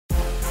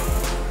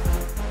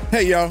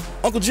Hey y'all,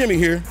 Uncle Jimmy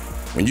here.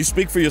 When you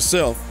speak for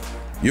yourself,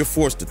 you're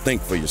forced to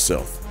think for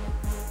yourself.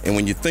 And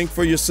when you think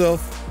for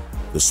yourself,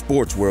 the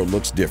sports world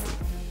looks different.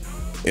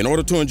 In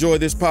order to enjoy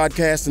this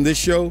podcast and this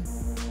show,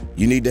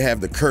 you need to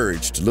have the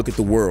courage to look at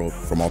the world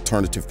from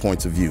alternative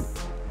points of view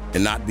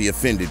and not be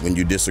offended when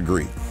you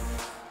disagree.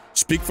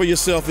 Speak for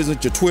yourself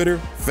isn't your Twitter,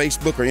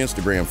 Facebook, or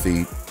Instagram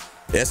feed.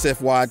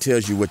 SFY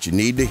tells you what you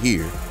need to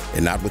hear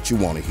and not what you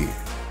want to hear.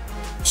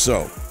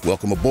 So,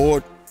 welcome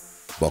aboard,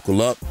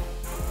 buckle up,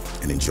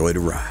 and enjoy the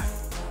ride.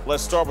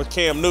 Let's start with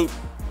Cam Newton.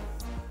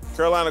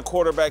 Carolina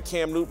quarterback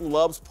Cam Newton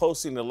loves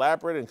posting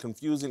elaborate and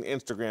confusing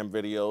Instagram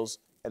videos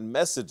and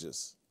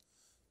messages.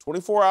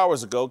 24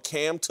 hours ago,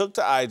 Cam took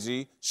to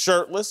IG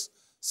shirtless,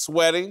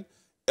 sweating,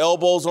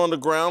 elbows on the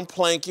ground,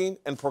 planking,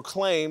 and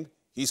proclaimed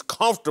he's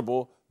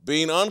comfortable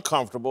being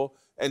uncomfortable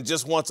and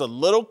just wants a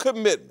little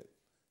commitment.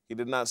 He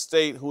did not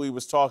state who he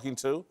was talking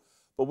to,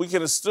 but we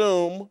can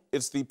assume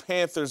it's the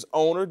Panthers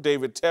owner,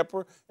 David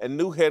Tepper, and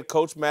new head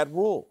coach, Matt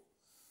Rule.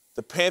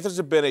 The Panthers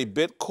have been a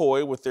bit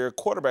coy with their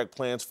quarterback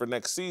plans for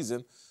next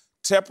season.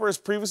 Tepper has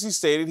previously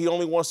stated he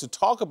only wants to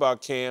talk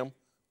about Cam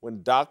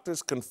when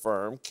doctors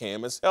confirm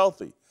Cam is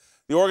healthy.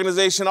 The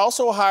organization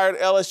also hired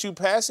LSU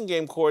passing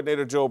game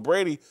coordinator Joe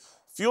Brady,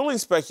 fueling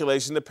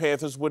speculation the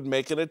Panthers would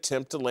make an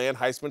attempt to land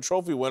Heisman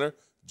Trophy winner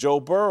Joe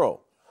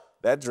Burrow.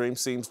 That dream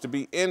seems to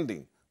be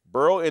ending.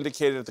 Burrow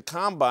indicated at the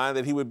Combine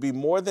that he would be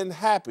more than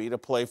happy to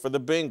play for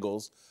the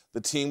Bengals, the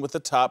team with the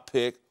top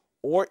pick,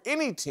 or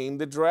any team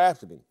that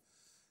drafted him.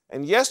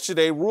 And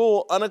yesterday,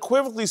 Rule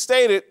unequivocally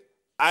stated,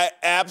 I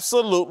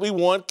absolutely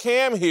want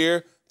Cam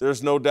here.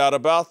 There's no doubt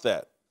about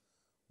that.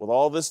 With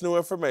all this new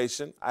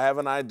information, I have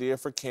an idea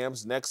for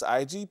Cam's next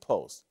IG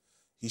post.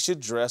 He should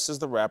dress as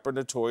the rapper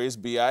Notorious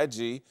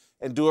B.I.G.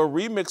 and do a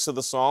remix of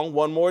the song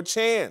One More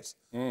Chance.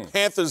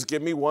 Panthers,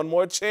 give me one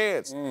more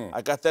chance.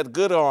 I got that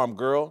good arm,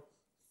 girl.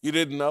 You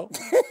didn't know?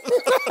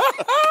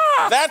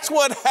 That's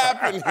what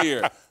happened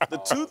here. The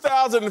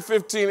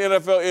 2015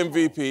 NFL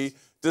MVP,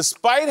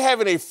 despite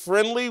having a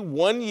friendly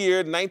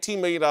one-year,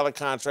 $19 million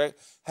contract,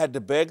 had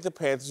to beg the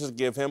Panthers to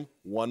give him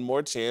one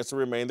more chance to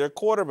remain their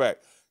quarterback.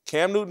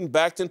 Cam Newton,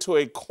 backed into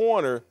a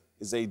corner,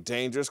 is a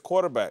dangerous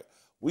quarterback.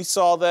 We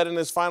saw that in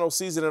his final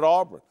season at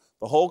Auburn.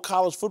 The whole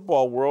college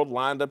football world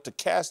lined up to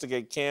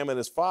castigate Cam and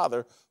his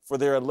father for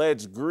their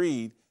alleged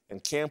greed,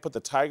 and Cam put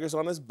the Tigers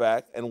on his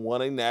back and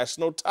won a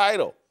national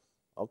title.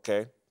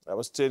 Okay, that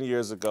was 10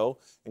 years ago,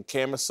 and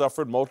Cam has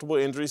suffered multiple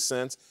injuries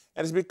since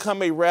and has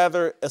become a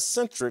rather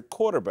eccentric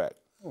quarterback.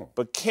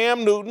 But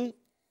Cam Newton,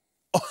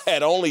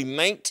 at only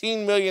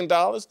 $19 million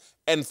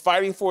and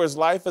fighting for his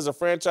life as a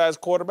franchise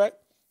quarterback,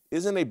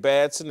 isn't a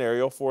bad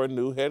scenario for a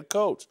new head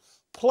coach.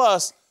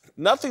 Plus,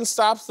 nothing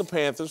stops the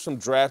Panthers from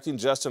drafting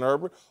Justin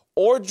Herbert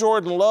or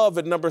Jordan Love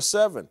at number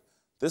 7.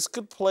 This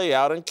could play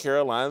out in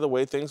Carolina the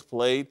way things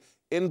played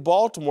in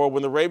Baltimore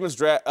when the Ravens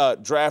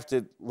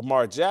drafted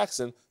Lamar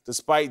Jackson,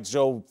 despite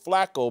Joe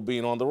Flacco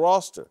being on the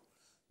roster.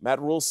 Matt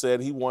Rule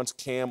said he wants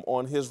Cam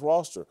on his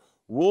roster.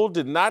 Rule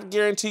did not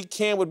guarantee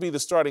Cam would be the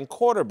starting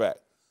quarterback.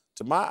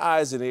 To my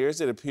eyes and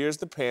ears, it appears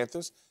the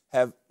Panthers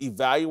have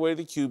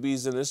evaluated the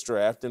QBs in this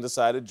draft and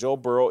decided Joe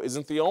Burrow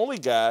isn't the only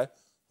guy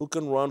who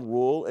can run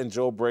Rule and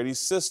Joe Brady's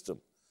system.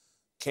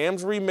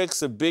 Cam's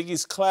remix of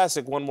Biggie's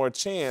classic One More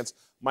Chance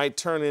might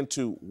turn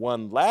into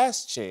One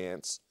Last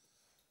Chance.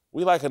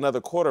 We like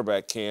another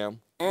quarterback,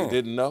 Cam. You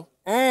didn't know?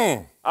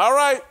 All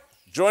right,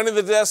 joining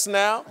the desk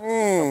now,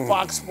 a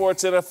Fox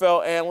Sports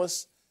NFL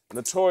analyst,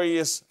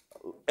 notorious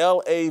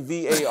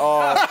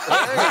LAVAR.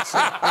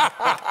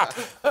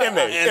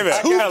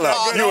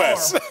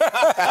 U.S.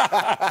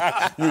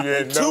 You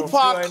didn't know?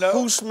 Tupac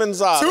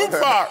Hushmanzada.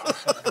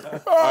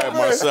 Tupac. All right,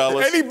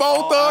 Marcellus. Any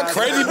bone thug?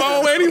 Crazy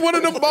bone? Any one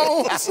of them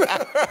bones? All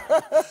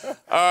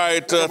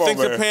right, I think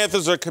the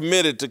Panthers are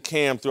committed to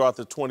Cam throughout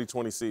the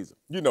 2020 season.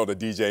 You know the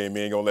DJ and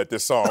me ain't gonna let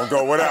this song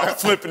go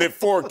without flipping it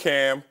for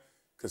Cam.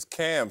 Because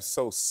Cam's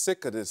so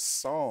sick of this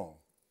song.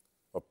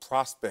 A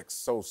prospect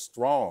so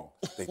strong.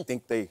 They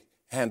think they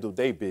handle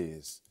their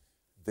biz.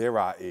 There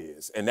I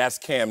is. And that's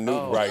Cam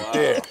Newton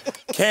there.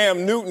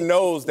 Cam Newton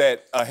knows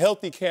that a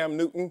healthy Cam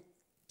Newton,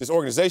 this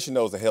organization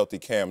knows a healthy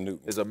Cam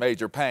Newton. Is a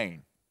major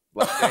pain.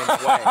 Like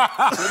Danny Wayne.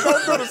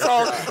 Don't do the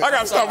song. I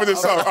got to stop with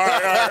this song. All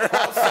right.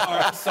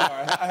 I'm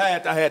sorry.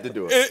 I had to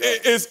do it.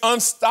 It's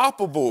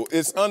unstoppable.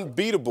 It's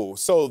unbeatable.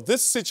 So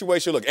this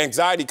situation, look,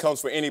 anxiety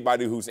comes for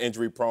anybody who's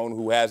injury prone,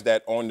 who has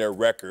that on their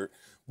record.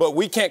 But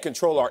we can't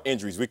control our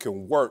injuries. We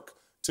can work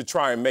to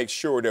try and make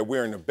sure that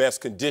we're in the best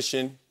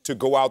condition to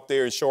go out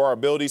there and show our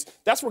abilities.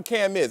 That's where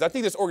Cam is. I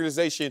think this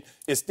organization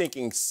is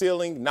thinking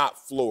ceiling, not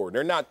floor.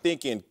 They're not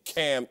thinking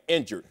Cam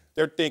injured.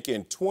 They're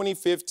thinking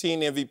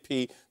 2015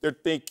 MVP. They're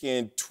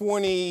thinking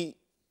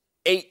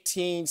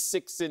 2018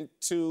 6-2,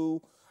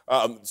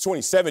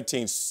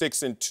 2017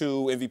 6-2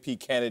 MVP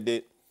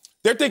candidate.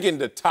 They're thinking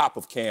the top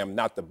of Cam,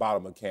 not the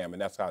bottom of Cam,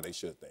 and that's how they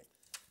should think.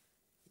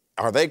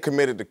 Are they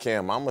committed to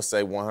Cam? I'm going to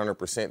say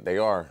 100% they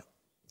are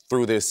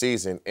through this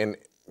season. And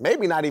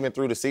maybe not even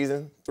through the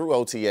season, through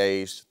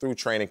OTAs, through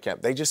training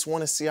camp. They just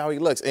want to see how he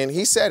looks. And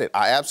he said it.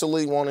 I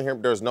absolutely want to hear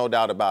him. There's no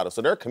doubt about it.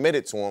 So they're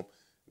committed to him.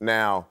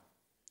 Now,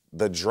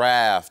 the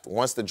draft,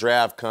 once the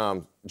draft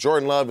comes,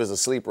 Jordan Love is a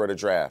sleeper of the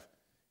draft.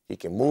 He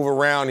can move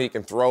around. He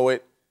can throw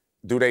it.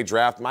 Do they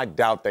draft him? I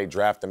doubt they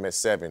draft him at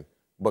 7.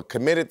 But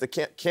committed to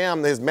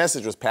Cam, his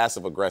message was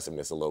passive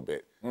aggressiveness a little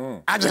bit.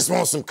 I just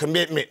want some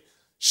commitment.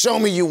 Show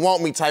me you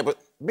want me type of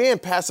being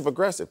passive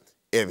aggressive.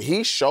 If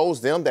he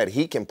shows them that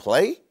he can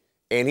play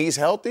and he's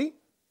healthy,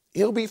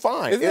 he'll be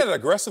fine. Isn't that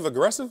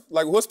aggressive?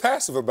 Like, what's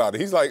passive about it?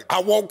 He's like,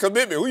 I want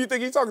commitment. Who you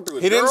think he's talking to?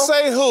 His He girl? didn't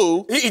say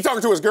who. He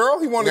talking to his girl?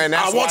 He wanted,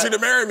 I want you to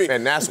marry me.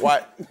 And that's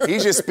why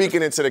he's just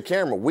speaking into the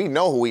camera. We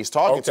know who he's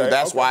talking to.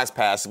 That's why it's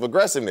passive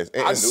aggressiveness.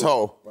 And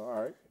so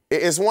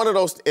it's one of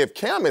those, if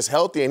Cam is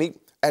healthy and he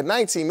at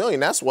 $19 million,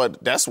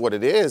 that's what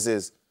it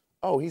is,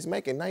 oh, he's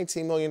making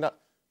 $19 million.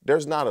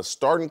 There's not a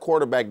starting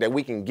quarterback that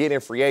we can get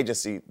in free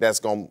agency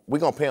we're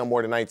gonna pay him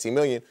more than $19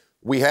 million.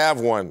 We have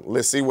one.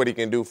 Let's see what he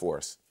can do for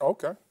us.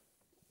 Okay.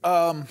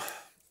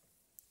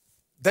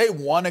 They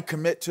want to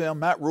commit to him.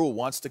 Matt Rule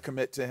wants to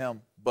commit to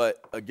him, but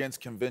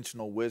against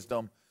conventional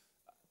wisdom,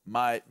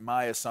 my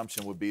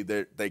assumption would be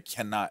that they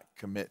cannot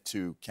commit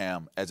to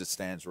Cam as it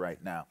stands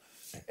right now.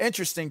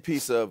 Interesting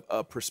piece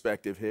of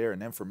perspective here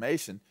and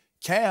information.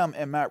 Cam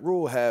and Matt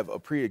Rule have a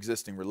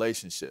pre-existing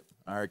relationship.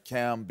 All right,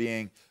 Cam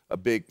being a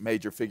big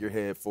major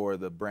figurehead for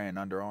the brand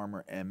Under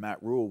Armour, and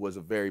Matt Rule was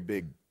a very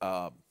big,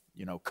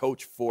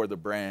 coach for the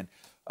brand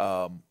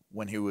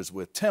when he was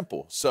with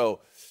Temple.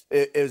 So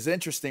it was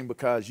interesting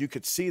because you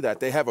could see that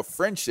they have a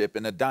friendship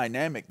and a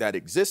dynamic that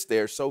exists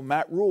there. So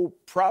Matt Rule,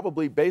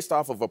 probably based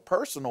off of a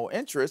personal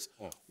interest,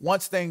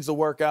 wants things to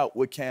work out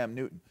with Cam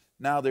Newton.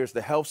 Now there's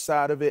the health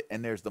side of it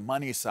and there's the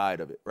money side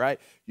of it, right?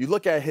 You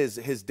look at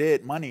his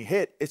dead money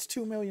hit, it's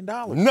 $2 million.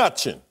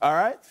 Nothing. All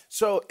right?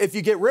 So if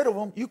you get rid of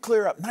him, you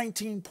clear up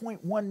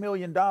 $19.1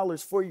 million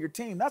for your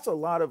team. That's a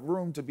lot of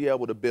room to be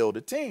able to build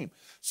a team.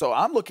 So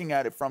I'm looking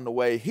at it from the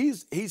way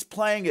he's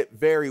playing it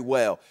very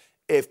well.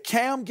 If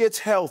Cam gets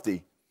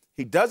healthy,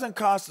 he doesn't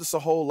cost us a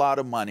whole lot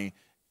of money,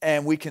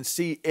 and we can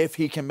see if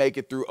he can make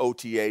it through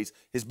OTAs.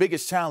 His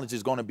biggest challenge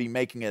is going to be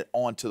making it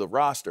onto the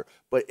roster.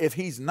 But if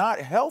he's not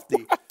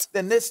healthy,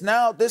 then this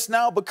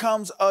now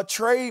becomes a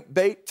trade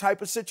bait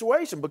type of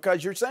situation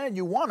because you're saying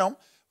you want him,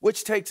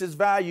 which takes his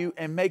value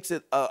and makes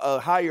it a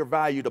higher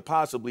value to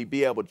possibly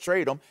be able to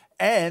trade him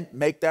and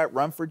make that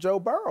run for Joe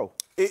Burrow.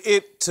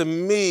 To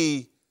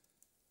me,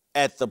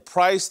 at the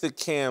price that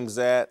Cam's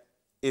at,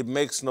 it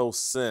makes no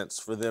sense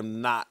for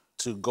them not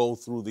to go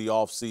through the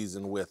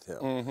offseason with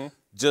him.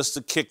 Just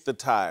to kick the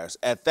tires.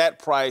 At that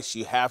price,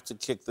 you have to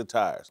kick the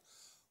tires.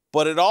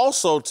 But it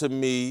also, to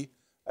me,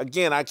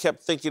 again, I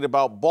kept thinking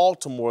about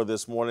Baltimore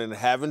this morning and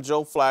having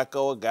Joe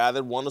Flacco, a guy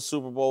that won a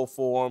Super Bowl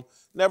for him,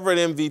 never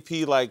an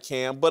MVP like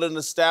Cam, but an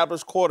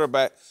established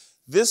quarterback.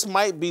 This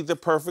might be the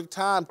perfect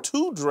time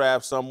to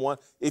draft someone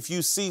if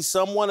you see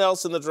someone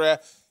else in the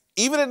draft.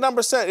 Even at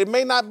number 7, it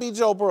may not be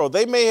Joe Burrow.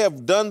 They may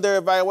have done their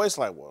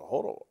evaluation like, well,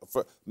 hold on.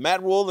 For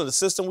Matt Rule and the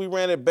system we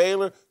ran at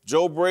Baylor,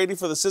 Joe Brady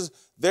for the system,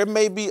 there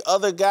may be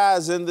other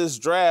guys in this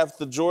draft,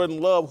 the Jordan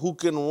Love, who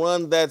can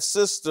run that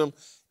system.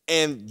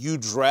 And you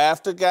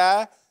draft a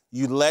guy,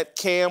 you let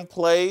Cam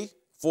play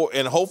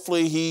and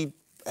hopefully he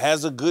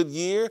has a good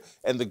year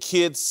and the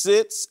kid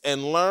sits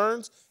and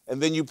learns,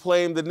 and then you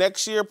play him the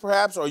next year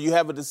perhaps, or you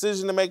have a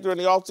decision to make during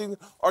the offseason,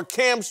 or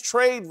Cam's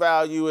trade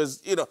value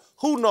is,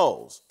 who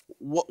knows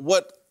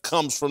what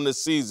comes from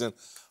this season.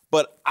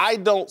 But I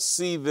don't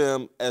see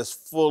them as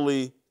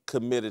fully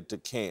committed to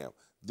Cam.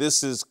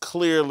 This is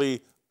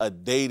clearly a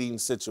dating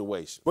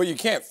situation. Well, you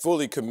can't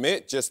fully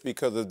commit just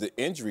because of the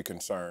injury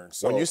concerns.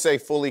 So when you say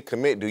fully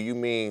commit, do you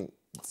mean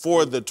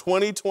for the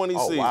 2020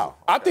 season? Wow.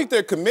 I think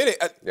they're committed.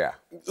 Yeah.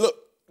 Look,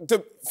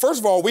 first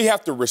of all, we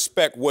have to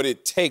respect what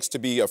it takes to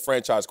be a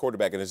franchise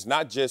quarterback, and it's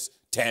not just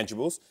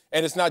tangibles,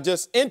 and it's not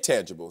just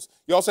intangibles.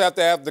 You also have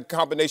to have the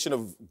combination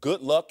of good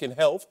luck and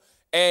health,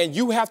 and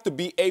you have to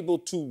be able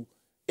to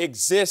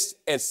exist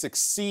and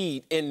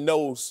succeed in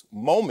those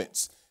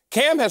moments.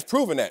 Cam has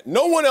proven that.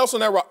 No one else on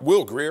that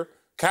Will Grier,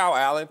 Kyle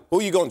Allen, who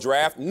are you going to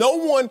draft? No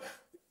one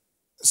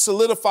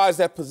solidifies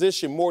that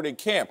position more than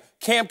Cam.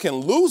 Cam can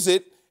lose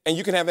it, and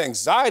you can have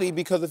anxiety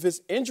because of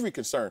his injury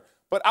concern.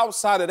 But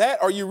outside of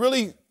that, are you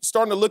really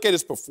starting to look at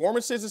his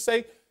performances and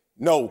say,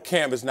 no,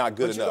 Cam is not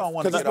good enough?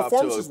 Because his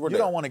performances were there.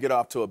 You don't want to get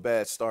off to a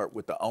bad start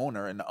with the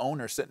owner, and the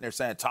owner sitting there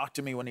saying, talk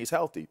to me when he's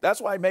healthy.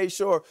 That's why he made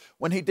sure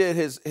when he did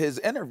his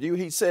interview,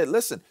 he said,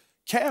 listen,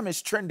 Cam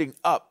is trending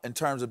up in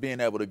terms of being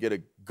able to get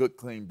a good,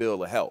 clean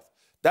bill of health.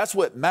 That's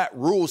what Matt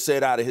Rule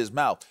said out of his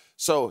mouth.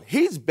 So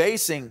he's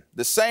basing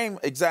the same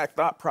exact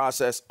thought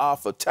process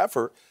off of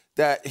Tefford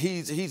that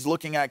he's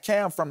looking at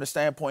Cam from the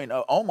standpoint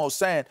of almost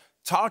saying,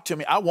 talk to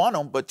me. I want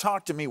him, but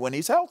talk to me when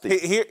he's healthy.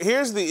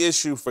 Here's the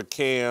issue for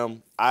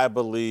Cam, I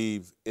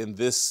believe, in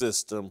this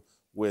system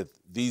with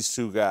these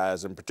two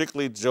guys, and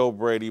particularly Joe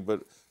Brady,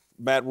 but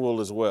Matt Rule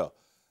as well.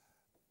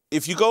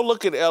 If you go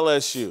look at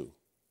LSU,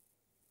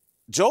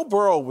 Joe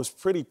Burrow was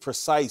pretty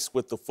precise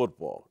with the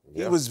football.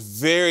 Yeah. He was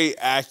very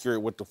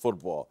accurate with the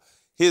football.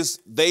 His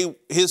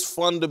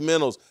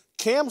fundamentals.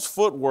 Cam's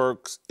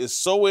footwork is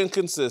so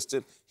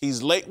inconsistent.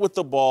 He's late with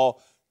the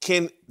ball.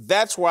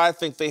 That's why I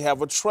think they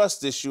have a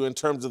trust issue in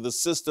terms of the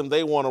system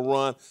they want to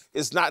run.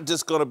 It's not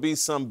just going to be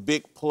some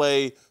big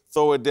play,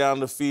 throw it down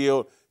the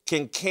field.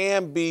 Can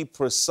Cam be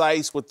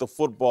precise with the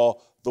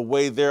football the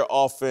way their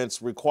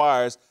offense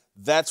requires?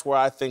 That's where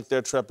I think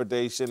their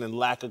trepidation and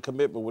lack of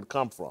commitment would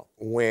come from.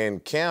 When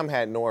Cam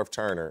had Norv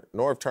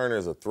Turner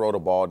is a throw the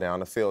ball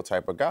down the field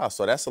type of guy.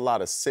 So that's a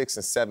lot of 6-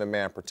 and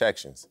 7-man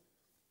protections.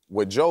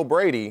 With Joe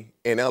Brady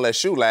in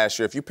LSU last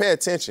year, if you pay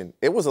attention,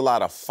 it was a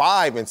lot of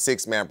 5- and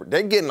 6-man.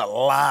 They're getting a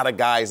lot of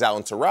guys out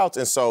into routes.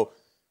 And so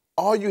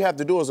all you have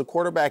to do as a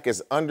quarterback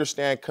is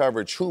understand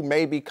coverage, who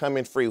may be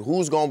coming free,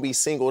 who's going to be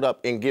singled up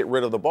and get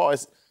rid of the ball.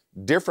 It's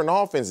different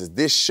offenses.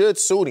 This should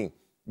suit him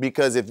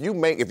because if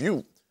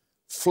you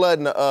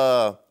flooding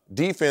the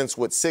defense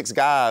with 6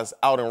 guys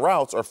out in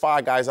routes or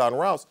 5 guys out in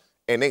routes,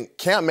 and then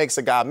Cam makes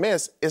a guy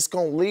miss, it's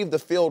going to leave the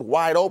field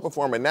wide open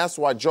for him. And that's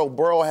why Joe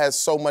Burrow has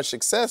so much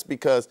success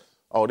because,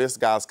 this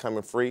guy's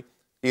coming free.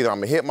 Either I'm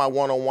going to hit my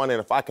one-on-one, and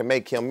if I can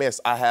make him miss,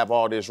 I have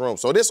all this room.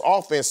 So this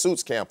offense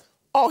suits Cam.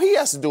 All he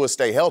has to do is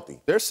stay healthy.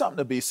 There's something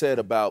to be said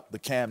about the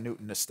Cam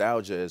Newton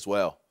nostalgia as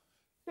well.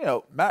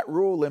 Matt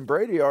Rule and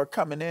Brady are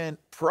coming in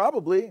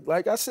probably,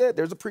 like I said,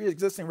 there's a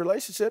pre-existing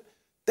relationship.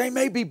 They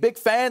may be big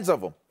fans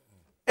of him.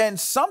 And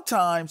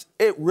sometimes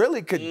it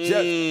really could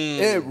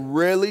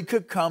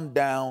come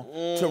down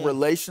to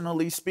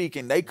relationally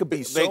speaking. They could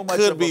be so much of a fan.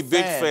 They could be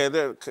big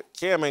fans.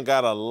 Cam ain't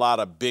got a lot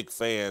of big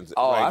fans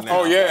right now.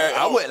 Oh, yeah.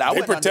 I wouldn't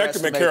they protect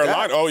him in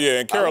Carolina. That. Oh, yeah.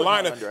 In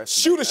Carolina,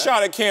 shoot a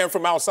shot at Cam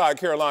from outside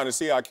Carolina and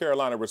see how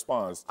Carolina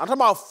responds. I'm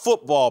talking about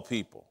football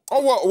people.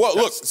 Oh, well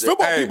look,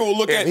 football people will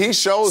look at if he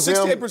shows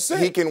 68%. them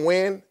he can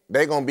win,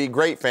 they're going to be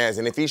great fans.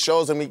 And if he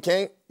shows them he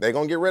can't, they're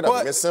going to get rid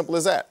of him. It's simple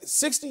as that.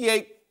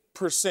 68%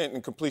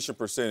 in completion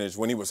percentage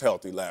when he was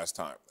healthy last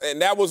time.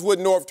 And that was with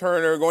Norv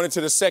Turner going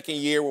into the second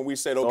year when we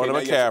said, okay, now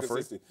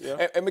McCaffrey.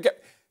 Yeah. And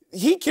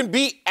he can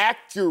be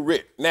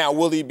accurate. Now,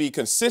 will he be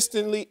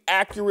consistently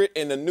accurate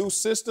in the new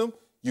system?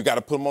 You got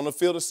to put him on the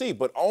field to see.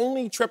 But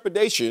only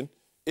trepidation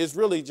is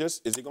really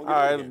just, is he going to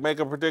get it again? Make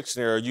a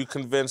prediction here. Are you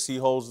convinced he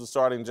holds the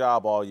starting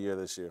job all year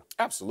this year?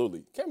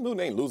 Absolutely. Cam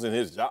Newton ain't losing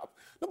his job.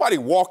 Nobody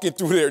walking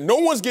through there. No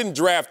one's getting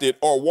drafted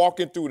or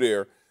walking through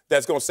there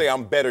that's going to say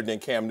I'm better than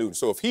Cam Newton.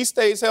 So if he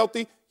stays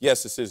healthy,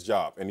 yes, it's his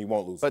job, and he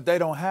won't lose. But they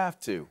don't have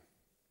to.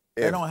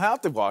 They don't have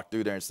to walk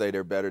through there and say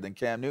they're better than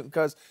Cam Newton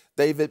because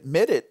they've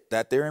admitted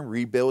that they're in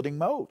rebuilding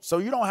mode. So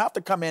you don't have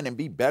to come in and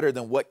be better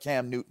than what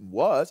Cam Newton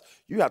was.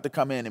 You have to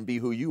come in and be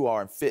who you are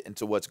and fit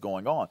into what's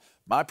going on.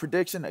 My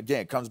prediction,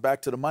 again, comes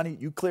back to the money.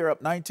 You clear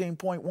up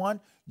 19.1,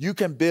 you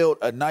can build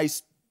a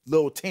nice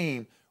little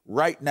team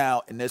right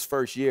now in this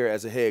first year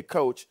as a head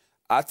coach.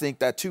 I think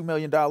that $2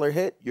 million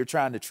hit, you're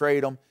trying to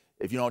trade him.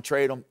 If you don't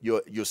trade him,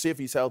 you'll see if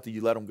he's healthy,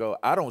 you let him go.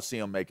 I don't see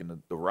him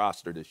making the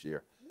roster this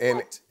year.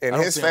 And in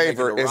his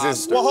favor is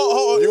his. Well,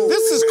 hold on.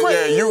 This is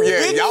crazy.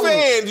 Big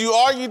fans. You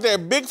argue they're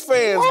big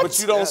fans, but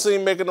you don't see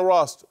him making the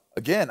roster.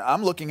 Again,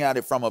 I'm looking at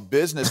it from a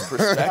business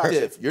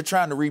perspective. You're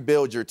trying to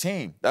rebuild your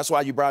team. That's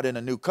why you brought in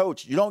a new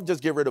coach. You don't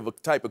just get rid of a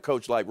type of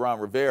coach like Ron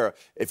Rivera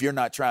if you're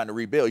not trying to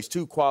rebuild. He's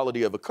too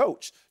quality of a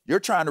coach. You're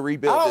trying to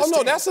rebuild this team.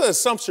 No, that's an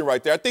assumption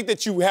right there. I think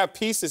that you have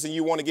pieces and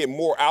you want to get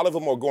more out of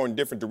them or go in a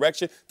different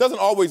direction. Doesn't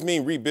always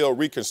mean rebuild,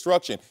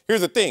 reconstruction.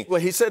 Here's the thing.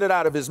 Well, he said it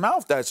out of his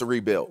mouth that's a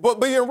rebuild.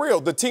 But being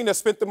real, the team that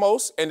spent the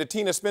most and the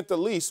team that spent the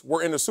least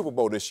were in the Super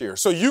Bowl this year.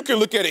 So you can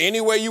look at it any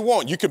way you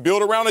want. You can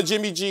build around a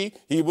Jimmy G.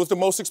 He was the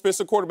most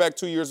expensive quarterback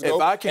 2 years ago.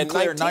 If I can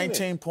clear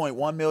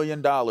 $19.1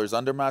 million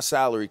under my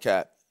salary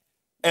cap.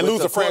 And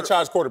lose a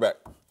franchise quarterback.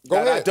 Go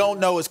ahead. I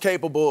don't know is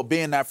capable of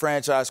being that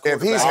franchise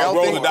quarterback.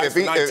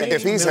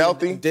 If he's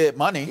healthy, dead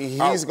money,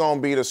 he's going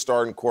to be the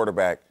starting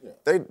quarterback.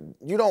 Yeah.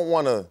 You don't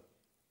want to,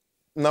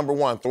 number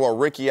one, throw a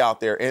Ricky out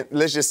there. And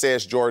let's just say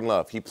it's Jordan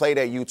Love. He played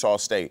at Utah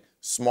State,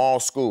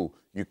 small school.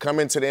 You come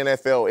into the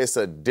NFL, it's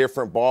a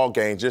different ball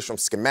game just from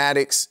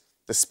schematics,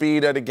 the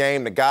speed of the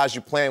game, the guys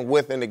you're playing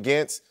with and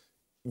against.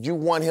 You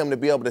want him to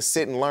be able to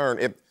sit and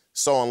learn.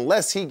 So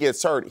unless he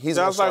gets hurt, he's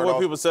going to start Sounds like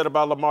what people said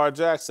about Lamar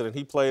Jackson, and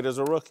he played as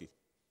a rookie.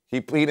 He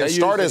didn't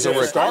start as a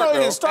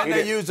rookie.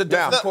 They used a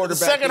different quarterback.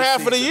 The second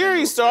half of the year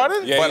he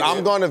started. Yeah, but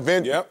I'm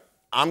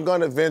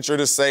going to venture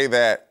to say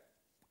that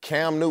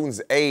Cam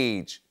Newton's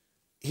age,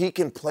 he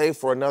can play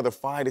for another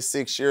 5 to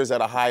 6 years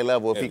at a high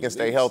level if he can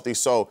stay healthy.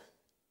 So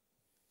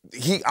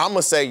I'm going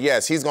to say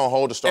yes, he's going to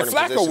hold the starting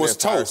position. And Flacco was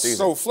toast.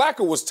 So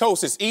Flacco was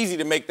toast. It's easy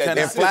to make that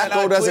decision. And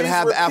Flacco doesn't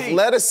have the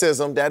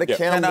athleticism that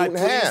Cam Newton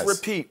has. Can I please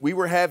repeat? We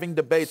were having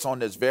debates on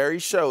this very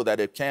show that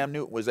if Cam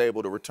Newton was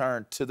able to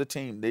return to the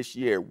team this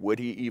year, would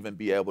he even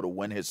be able to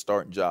win his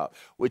starting job?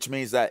 Which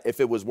means that if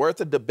it was worth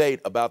a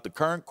debate about the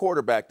current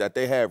quarterback that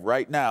they have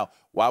right now,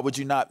 why would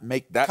you not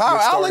make that your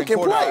starting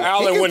quarterback?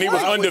 Allen, when he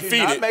was undefeated. Would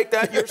you not make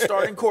that your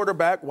starting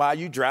quarterback while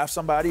you draft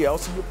somebody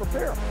else and you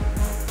prepare him?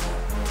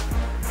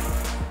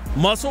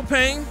 Muscle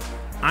pain?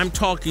 I'm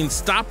talking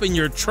stop in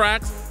your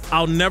tracks,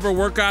 I'll never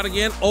work out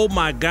again, oh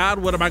my God,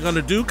 what am I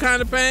gonna do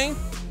kind of pain?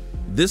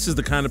 This is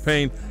the kind of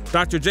pain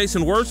Dr.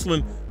 Jason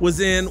Wersland was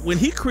in when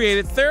he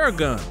created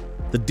Theragun,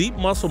 the deep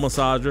muscle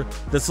massager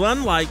that's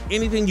unlike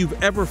anything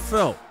you've ever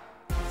felt.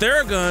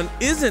 Theragun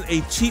isn't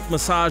a cheap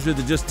massager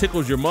that just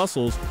tickles your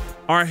muscles.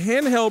 Our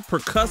handheld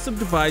percussive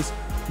device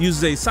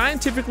uses a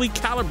scientifically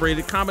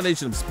calibrated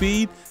combination of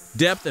speed,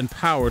 depth, and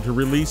power to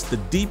release the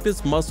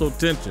deepest muscle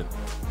tension.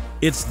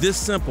 It's this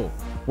simple.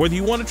 Whether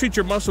you want to treat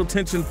your muscle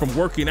tension from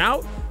working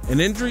out, an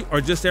injury,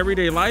 or just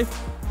everyday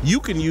life, you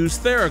can use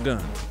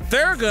Theragun.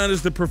 Theragun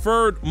is the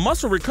preferred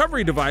muscle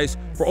recovery device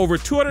for over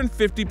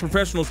 250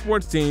 professional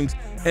sports teams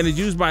and is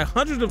used by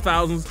hundreds of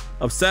thousands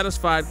of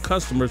satisfied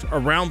customers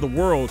around the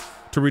world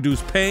to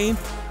reduce pain,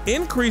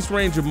 increase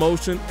range of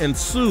motion, and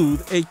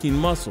soothe aching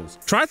muscles.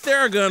 Try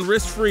Theragun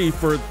risk-free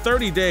for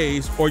 30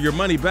 days or your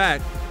money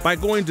back by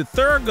going to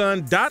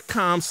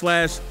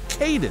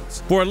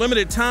Theragun.com/cadence. For a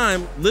limited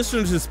time,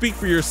 listeners who speak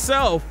for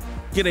yourself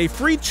get a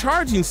free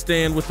charging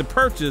stand with the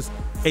purchase,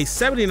 a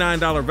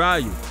 $79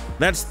 value.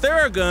 That's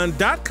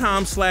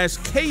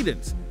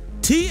Theragun.com/cadence.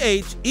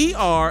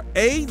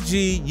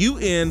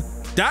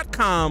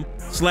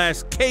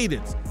 THERAGUN.com/cadence.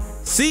 CADENCE.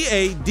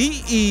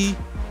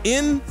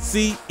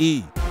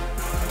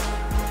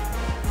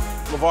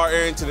 LeVar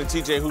Arrington and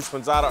TJ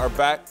Houshmandzadeh are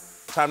back.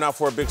 Time now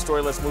for a big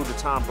story. Let's move to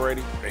Tom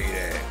Brady,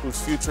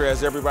 whose future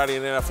has everybody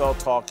in the NFL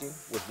talking,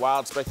 with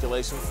wild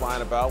speculation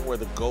flying about where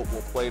the GOAT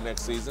will play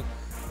next season.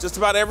 Just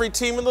about every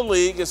team in the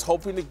league is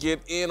hoping to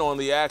get in on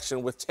the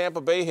action, with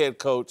Tampa Bay head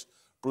coach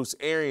Bruce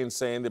Arians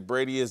saying that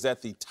Brady is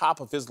at the top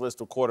of his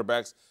list of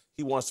quarterbacks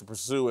he wants to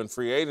pursue in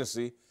free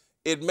agency.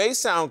 It may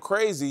sound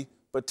crazy,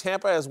 but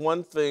Tampa has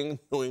one thing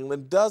New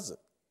England doesn't: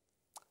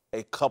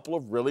 a couple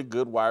of really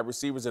good wide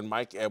receivers in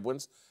Mike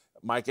Evans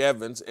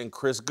and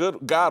Chris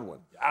Godwin,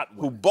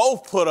 who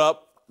both put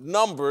up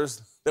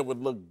numbers that would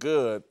look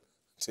good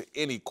to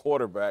any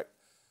quarterback.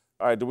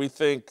 All right, do we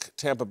think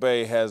Tampa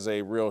Bay has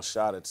a real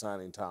shot at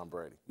signing Tom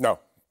Brady? No,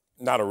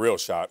 not a real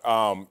shot.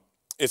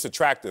 It's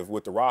attractive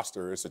with the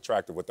roster. It's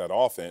attractive with that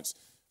offense.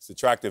 It's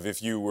attractive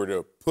if you were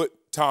to put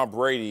Tom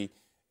Brady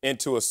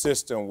into a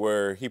system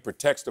where he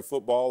protects the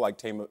football like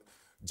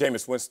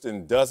Jameis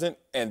Winston doesn't,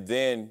 and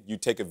then you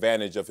take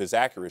advantage of his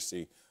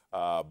accuracy.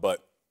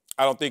 But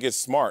I don't think it's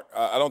smart.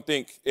 I don't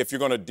think if you're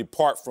going to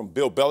depart from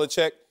Bill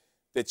Belichick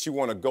that you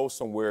want to go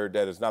somewhere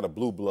that is not a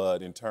blue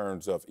blood in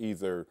terms of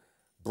either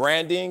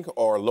branding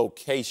or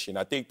location.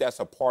 I think that's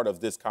a part of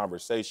this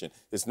conversation.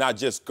 It's not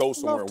just go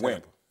somewhere and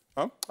win.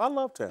 Huh? I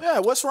love Tampa. Yeah,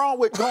 what's wrong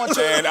with going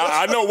to... And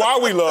I know why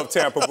we love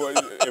Tampa, but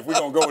if we're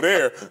going to go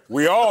there,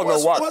 we all know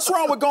why. What's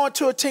wrong with going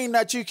to a team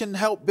that you can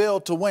help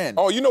build to win?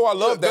 Oh, you know I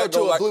love that.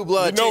 Go to a blue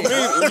blood team. You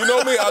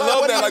know me. I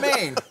love that. What do you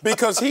mean?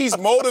 Because he's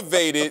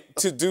motivated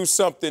to do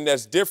something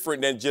that's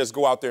different than just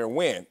go out there and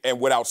win,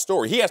 and without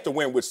story. He has to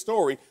win with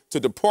story to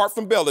depart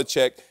from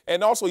Belichick,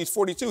 and also he's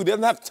 42. He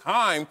doesn't have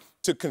time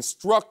to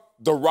construct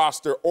the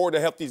roster or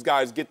to help these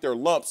guys get their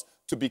lumps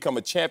to become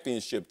a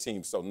championship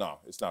team. So, no,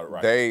 it's not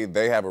right.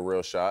 They have a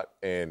real shot,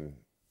 and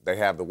they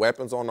have the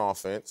weapons on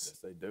offense. Yes,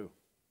 they do.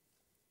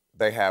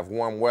 They have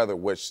warm weather,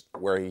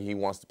 where he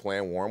wants to play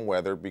in warm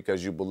weather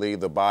because you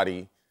believe the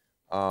body.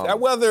 That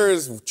weather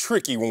is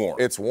tricky warm.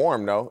 It's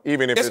warm, though,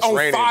 even if it's on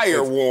raining.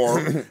 Fire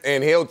warm.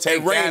 And he'll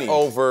take that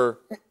over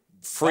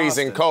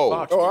freezing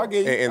cold. Oh, I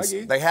get you. And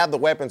they have the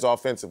weapons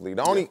offensively.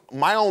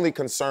 My only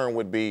concern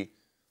would be,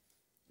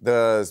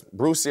 does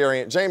Bruce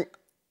Arians,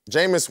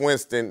 Jameis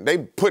Winston, they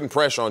putting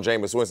pressure on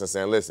Jameis Winston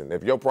saying, listen,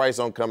 if your price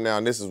don't come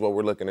down, this is what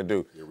we're looking to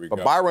do.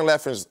 But Byron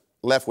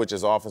Leftwich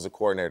is offensive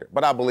coordinator.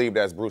 But I believe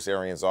that's Bruce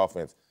Arians'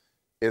 offense.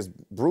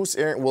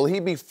 Will he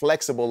be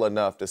flexible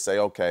enough to say,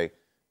 okay,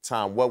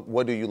 Tom,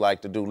 what do you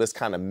like to do? Let's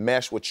kind of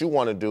mesh what you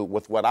want to do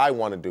with what I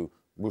want to do.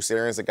 Bruce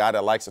Arians is a guy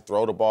that likes to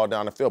throw the ball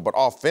down the field. But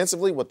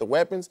offensively, with the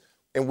weapons,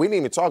 and we didn't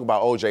even talk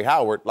about O.J.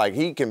 Howard, like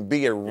he can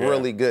be a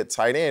really good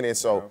tight end. And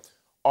so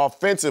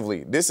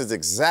offensively, this is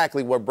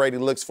exactly what Brady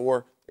looks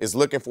for. Is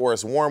looking for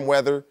his warm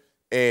weather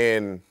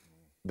in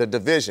the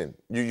division.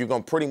 You're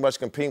going to pretty much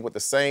compete with the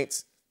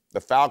Saints, the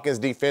Falcons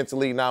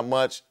defensively, not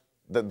much.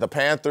 The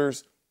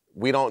Panthers,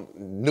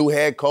 new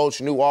head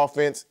coach, new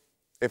offense.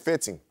 It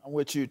fits him. I'm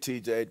with you,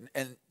 TJ.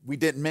 And we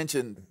didn't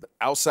mention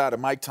outside of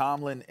Mike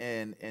Tomlin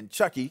and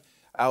Chucky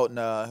out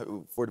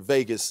for the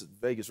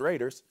Vegas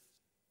Raiders,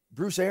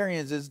 Bruce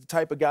Arians is the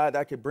type of guy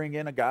that could bring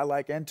in a guy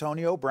like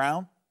Antonio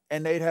Brown,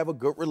 and they'd have a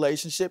good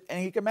relationship,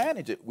 and he can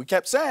manage it. We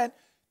kept saying,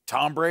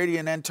 Tom Brady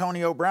and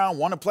Antonio Brown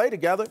want to play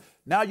together.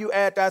 Now you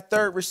add that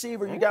third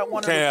receiver. You got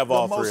one of the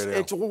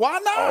most. Why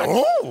not?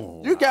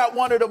 Oh. You got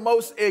one of the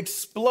most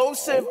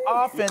explosive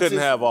offenses. Couldn't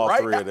have all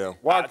three of them.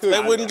 Why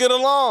they wouldn't get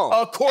along.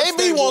 Of course,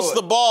 AB wants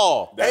the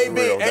ball.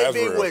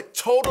 AB would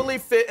totally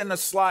fit in the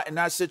slot in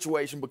that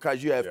situation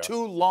because you have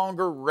two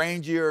longer,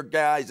 rangier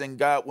guys in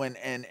Godwin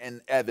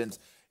and Evans.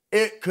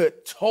 It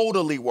could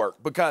totally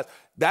work because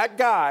that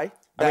guy.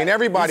 I mean,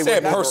 everybody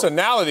said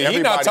personality.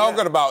 He's not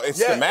talking about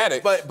it's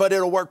schematic. But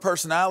it'll work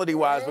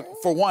personality-wise. But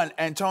for one,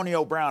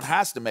 Antonio Brown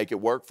has to make it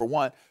work, for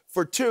one.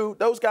 For 2,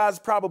 those guys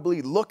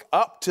probably look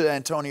up to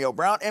Antonio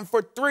Brown. And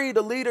for 3,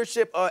 the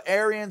leadership of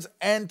Arians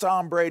and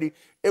Tom Brady,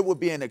 it would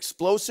be an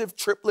explosive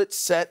triplet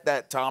set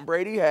that Tom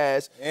Brady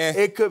has.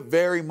 It could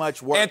very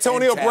much work.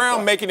 Antonio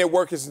Brown making it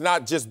work is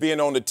not just being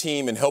on the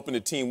team and helping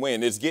the team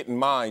win. It's getting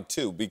mine,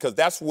 too, because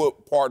that's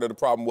what part of the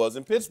problem was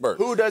in Pittsburgh.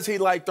 Who does he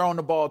like throwing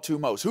the ball to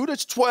most? Who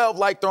does 12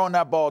 like throwing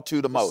that ball to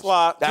the most?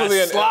 Slot.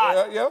 That's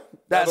slot. Yeah.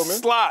 That's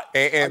slot.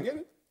 And I get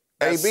it.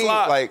 AB,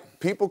 like,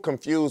 people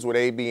confuse with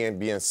AB and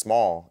being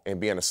small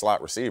and being a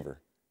slot receiver.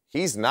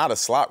 He's not a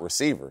slot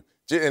receiver.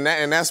 And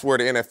that's where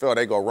the NFL,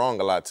 they go wrong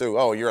a lot, too.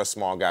 Oh, you're a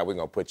small guy. We're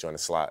going to put you in the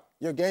slot.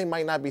 Your game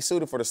might not be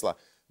suited for the slot.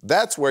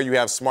 That's where you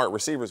have smart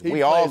receivers.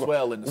 We all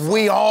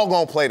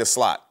going to play the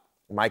slot.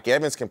 Mike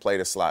Evans can play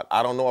the slot.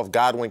 I don't know if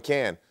Godwin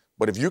can.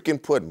 But if you can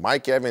put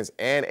Mike Evans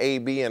and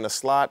AB in the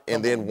slot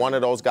and then one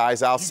of those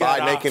guys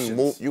outside, they can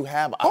move. You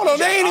have Hold on,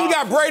 they ain't even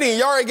got Brady, and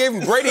y'all already gave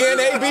him Brady and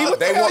AB. What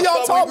the hell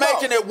y'all talking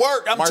about? Making it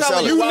work. I'm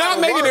telling you, you're not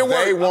making it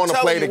work. They want to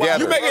play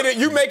together.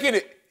 You making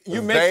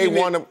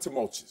it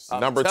tumultuous.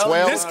 Number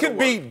 12. This could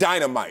be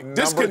dynamite.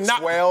 This Number could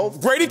not. 12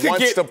 Brady could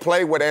wants to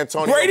play with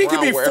Antonio Brady Brown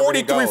could be wherever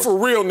he 43 goes. for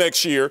real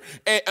next year.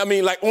 And, I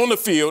mean, like on the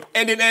field,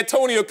 and then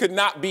Antonio could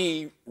not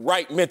be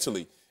right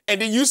mentally. And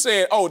then you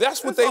saying, oh,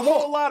 that's what they want. There's a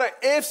whole lot of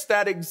ifs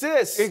that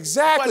exist.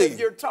 Exactly. But if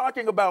you're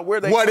talking about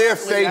where they What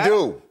if they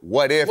do?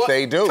 What if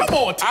they do? Come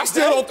on, I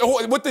still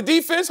don't. With the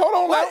defense, hold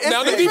on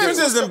now. The defense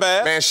isn't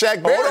bad. Man,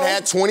 Shaq Barrett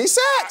had 20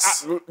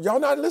 sacks. Y'all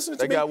not listening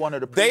to me? They got one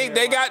of the They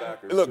got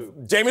linebackers,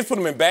 look. too. Jameis put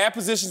them in bad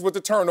positions with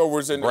the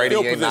turnovers and Brady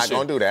field ain't position. not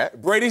gonna do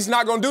that. Brady's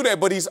not going to do that,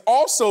 but he's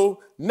also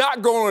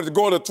not going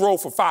to throw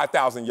for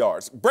 5,000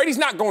 yards. Brady's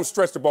not going to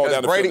stretch the ball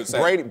down the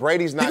field.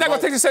 Brady's not. He's not going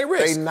to take the same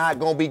risk. They're not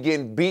going to be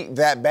getting beat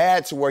that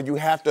bad to where you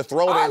have to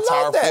throw the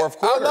entire fourth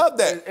quarter. I love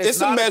that.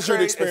 It's a measured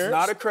experience. It's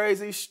not a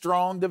crazy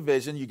strong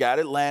division. You got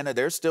Atlanta.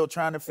 They're still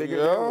trying to figure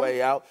their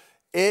way out.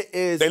 It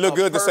is. They look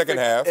good the second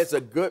half. It's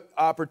a good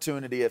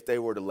opportunity if they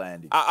were to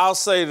land you. I'll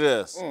say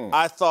this.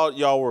 I thought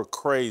y'all were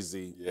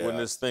crazy when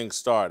this thing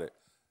started.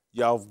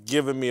 Y'all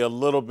giving me a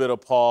little bit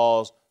of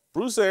pause.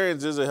 Bruce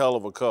Arians is a hell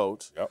of a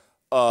coach. Yep.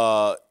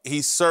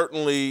 He's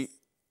certainly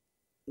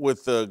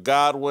with the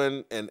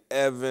Godwin and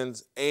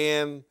Evans,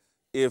 and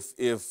if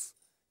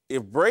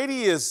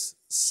Brady is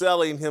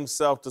selling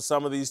himself to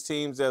some of these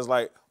teams as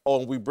like,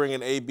 oh, we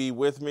bringing AB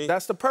with me.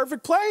 That's the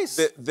perfect place.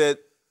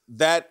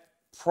 That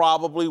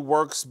probably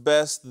works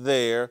best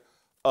there,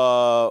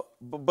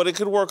 but it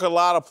could work a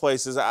lot of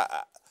places.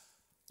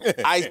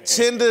 I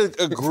tend to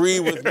agree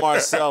with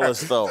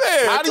Marcellus, though.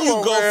 Hey, how do you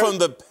on, go man. from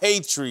the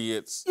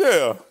Patriots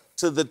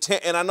to the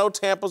and I know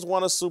Tampa's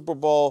won a Super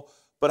Bowl,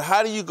 but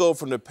how do you go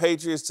from the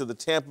Patriots to the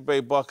Tampa Bay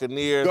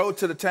Buccaneers? Go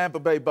to the Tampa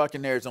Bay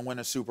Buccaneers and win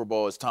a Super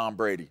Bowl as Tom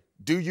Brady.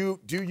 Do you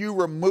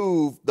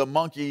remove the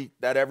monkey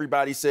that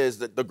everybody says,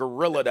 that the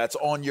gorilla that's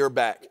on your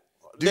back?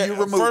 Do you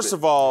remove First it?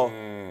 of all,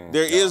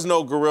 there is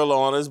no gorilla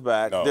on his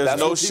back. No. There's That's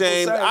no what people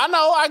shame. say. I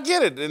know, I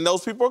get it. And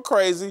those people are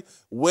crazy.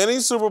 Winning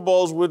Super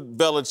Bowls with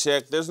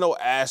Belichick, there's no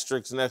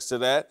asterisk next to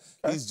that.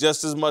 Okay. He's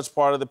just as much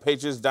part of the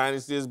Patriots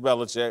dynasty as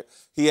Belichick.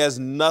 He has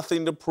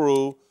nothing to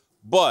prove.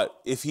 But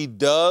if he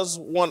does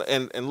want,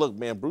 and look,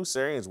 man, Bruce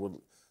Arians would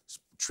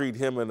treat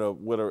him in a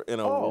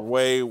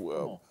way,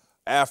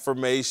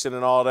 affirmation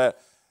and all that.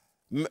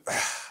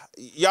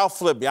 Y'all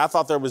flip me. I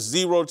thought there was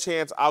 0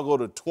 chance. I'll go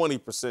to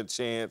 20%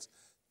 chance.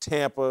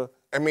 Tampa.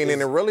 I mean,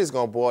 and it really is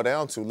going to boil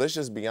down to, let's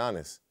just be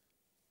honest,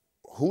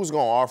 who's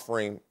going to offer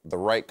him the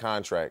right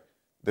contract?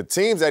 The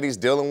teams that he's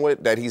dealing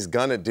with, that he's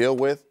going to deal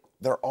with,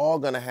 they're all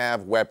going to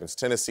have weapons.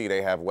 Tennessee,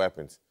 they have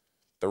weapons.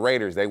 The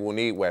Raiders, they will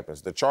need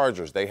weapons. The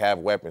Chargers, they have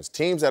weapons.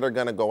 Teams that are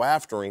going to go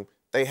after him,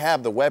 they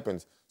have the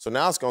weapons. So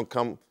now it's going to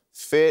come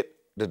fit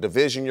the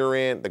division you're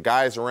in, the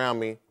guys around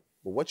me.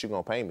 But what you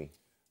going to pay me?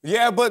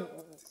 Yeah,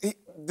 but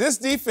this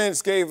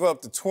defense gave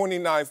up the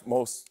 29th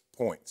most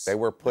points. They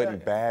were putting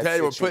bad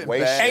They were putting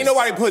situations. bad- Ain't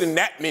nobody putting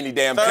that many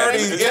damn 30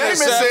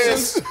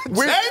 Jameis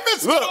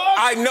interceptions. Look,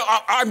 I know.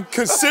 I'm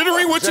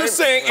considering what you're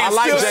saying and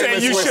still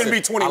saying you shouldn't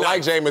be 29. I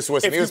like Jameis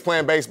Winston. He was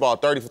playing baseball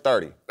 30 for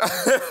 30.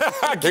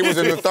 He was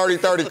in the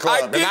 30-30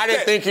 club, and I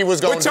didn't think he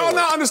was going to do it. But y'all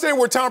not understand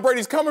where Tom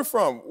Brady's coming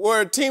from.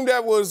 Where a team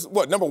that was,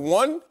 number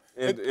 1?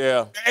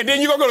 Yeah. And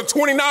then you're going to go to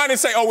 29 and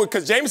say, oh,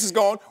 because Jameis is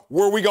gone,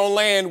 where are we going to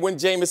land when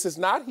Jameis is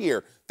not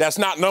here? That's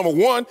not number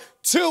 1.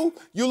 2,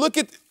 you look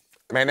at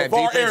Man, that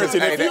LeVar defense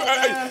is,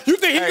 Arrington. You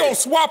think he's going to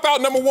swap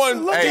out number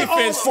 1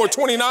 defense for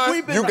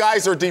 29? You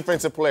guys are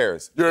defensive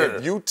players. Yeah.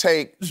 If you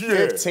take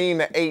 15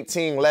 to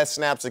 18 less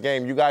snaps a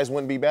game, you guys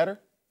wouldn't be better?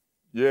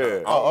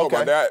 Yeah. Oh,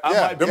 okay.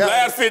 Them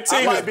last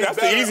 15, that's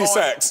the easy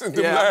sacks. Them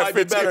last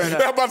 15.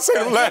 I'm about to say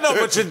them last. No,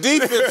 but your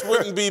defense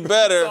wouldn't be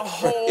better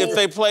if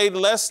they played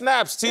less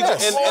snaps. TJ,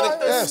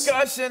 The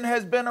discussion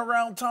has been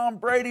around Tom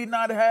Brady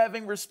not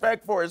having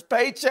respect for his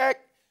paycheck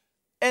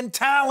and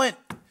talent.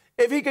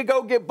 If he could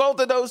go get both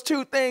of those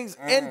two things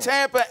in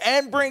Tampa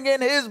and bring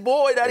in his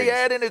boy that he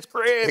had in his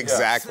crib,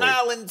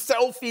 smiling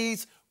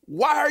selfies,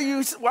 why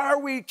are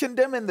we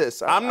condemning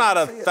this? I'm not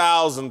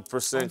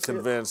 1,000%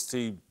 convinced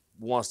he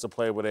wants to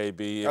play with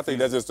AB. I think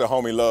that's just the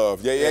homie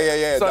love.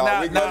 Yeah. So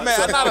dog. now,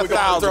 man, I'm not we're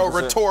gonna throw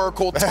 1,000%.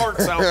 rhetorical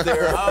tarts out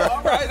there.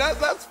 All right,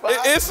 that's fine.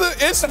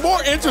 It's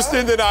more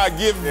interesting than I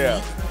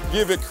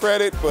give it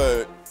credit,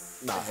 but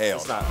hell,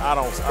 It's not. I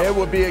don't. It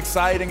would be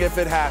exciting if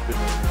it happened.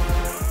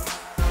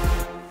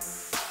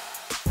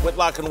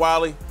 Whitlock and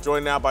Wiley,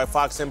 joined now by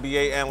Fox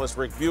NBA analyst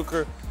Rick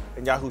Bucher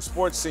and Yahoo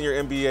Sports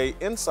senior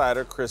NBA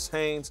insider Chris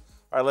Haynes.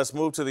 All right, let's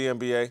move to the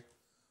NBA,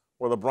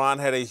 where LeBron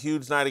had a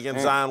huge night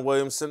against Zion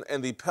Williamson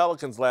and the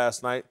Pelicans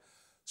last night.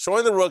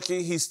 Showing the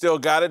rookie, he still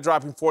got it,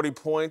 dropping 40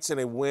 points in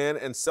a win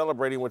and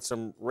celebrating with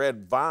some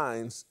red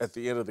vines at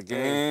the end of the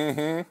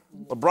game.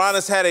 LeBron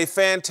has had a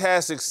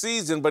fantastic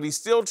season, but he's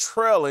still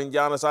trailing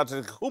Giannis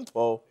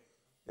Antetokounmpo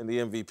in the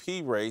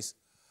MVP race.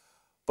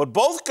 But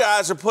both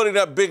guys are putting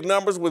up big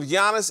numbers, with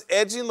Giannis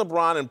edging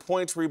LeBron in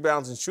points,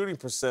 rebounds, and shooting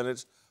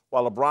percentage,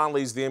 while LeBron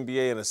leads the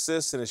NBA in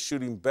assists and is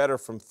shooting better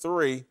from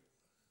three.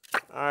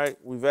 All right,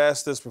 we've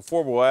asked this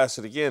before, but we'll ask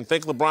it again.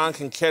 Think LeBron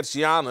can catch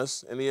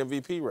Giannis in the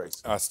MVP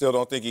race? I still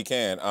don't think he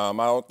can. I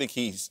don't think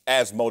he's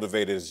as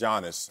motivated as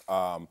Giannis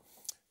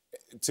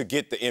to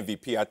get the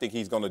MVP. I think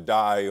he's going to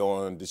die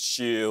on the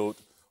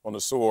shield, on the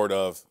sword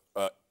of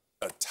a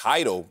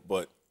title,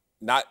 but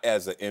not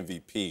as an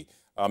MVP.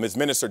 His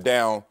minutes are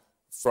down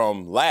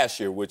from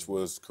last year, which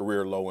was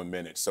career low in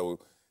minutes. So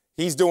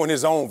he's doing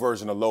his own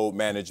version of load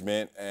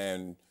management,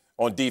 and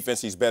on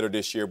defense, he's better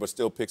this year, but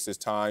still picks his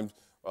time.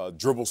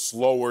 Dribbles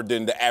slower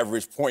than the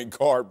average point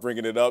guard,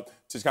 bringing it up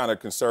to kind of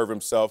conserve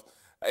himself.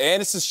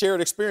 And it's a shared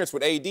experience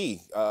with AD.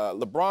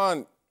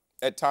 LeBron,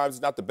 at times,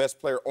 is not the best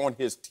player on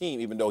his team,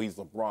 even though he's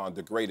LeBron,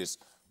 the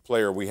greatest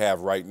player we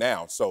have right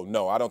now. So,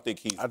 no, I don't think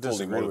he's fully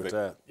disagree motivated. with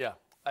that. Yeah,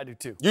 I do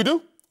too. You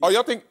do? Oh,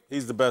 y'all think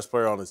He's the best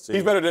player on his team.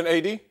 he's better than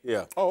AD?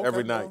 Yeah, Oh, okay.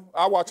 every night. Well,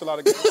 I watch a lot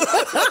of games.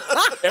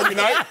 Every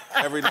night?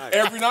 Every night.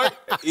 Every night?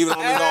 Even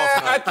on his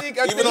off night. I think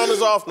on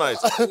his off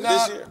nights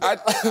this year.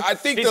 I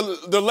think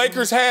the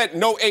Lakers had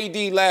no AD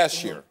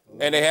last year,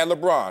 and they had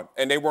LeBron,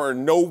 and they were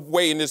in no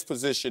way in this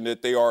position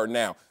that they are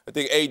now. I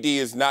think AD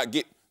is not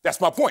getting. That's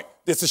my point.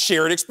 It's a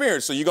shared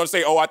experience. So you're going to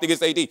say, oh, I think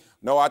it's AD.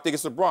 No, I think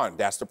it's LeBron.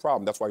 That's the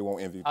problem. That's why he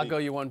won't MVP. I'll go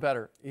you one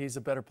better. He's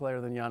a better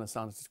player than Giannis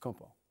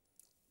Antetokounmpo.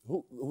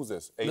 Who's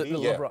this? AD?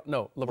 LeBron,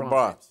 no,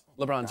 LeBron James.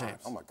 LeBron James.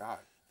 Oh, my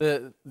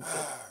God.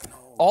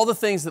 All the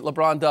things that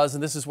LeBron does,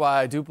 and this is why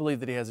I do believe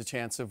that he has a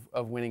chance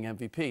of winning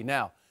MVP.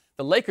 Now,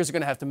 the Lakers are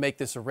going to have to make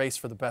this a race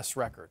for the best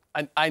record.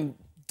 I've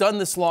done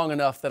this long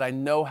enough that I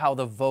know how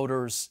the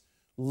voters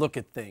look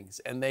at things.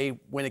 And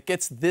when it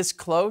gets this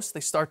close, they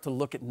start to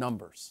look at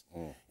numbers.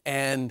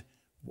 And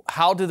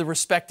how do the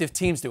respective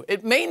teams do?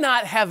 It may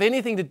not have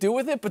anything to do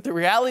with it, but the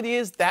reality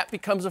is that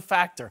becomes a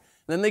factor.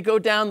 And then they go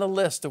down the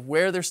list of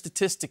where their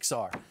statistics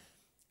are.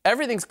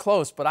 Everything's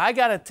close, but I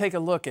got to take a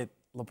look at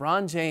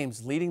LeBron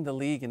James leading the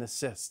league in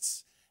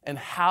assists and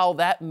how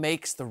that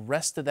makes the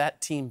rest of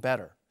that team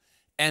better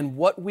and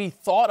what we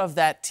thought of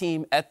that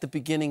team at the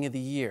beginning of the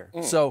year.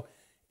 So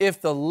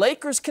if the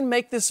Lakers can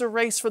make this a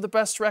race for the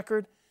best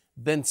record,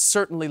 then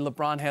certainly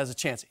LeBron has a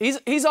chance.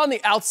 He's on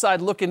the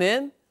outside looking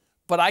in,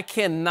 but I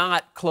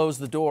cannot close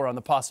the door on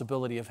the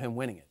possibility of him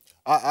winning it.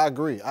 I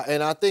agree.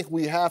 And I think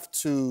we have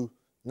to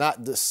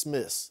not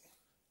dismiss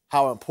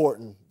how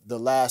important the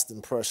last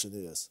impression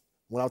is.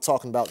 When I'm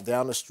talking about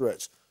down the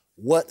stretch,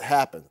 what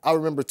happened? I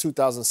remember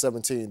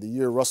 2017, the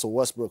year Russell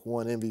Westbrook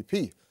won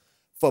MVP.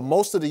 For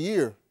most of the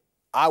year,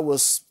 I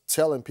was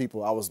telling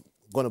people I was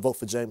going to vote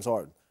for James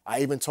Harden.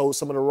 I even told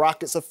some of the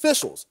Rockets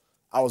officials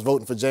I was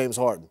voting for James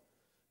Harden.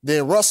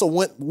 Then Russ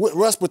with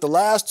the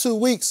last 2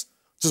 weeks,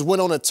 just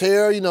went on a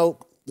tear,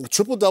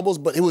 triple doubles,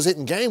 but he was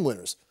hitting game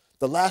winners.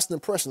 The last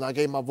impression, I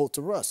gave my vote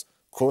to Russ.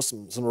 Of course,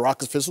 some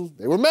Rockets officials,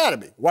 they were mad at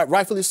me,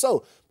 rightfully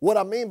so. What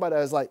I mean by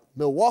that is, like,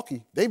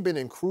 Milwaukee, they've been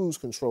in cruise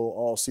control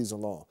all season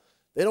long.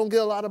 They don't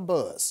get a lot of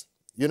buzz,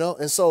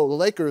 And so the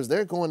Lakers,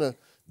 they're going to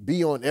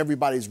be on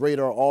everybody's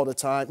radar all the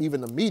time,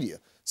 even the media.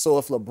 So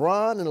if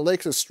LeBron and the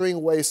Lakers string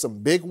away some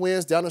big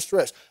wins down the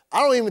stretch,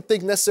 I don't even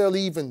think necessarily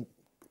even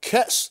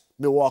catch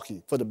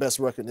Milwaukee for the best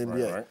record in the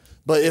NBA. Right.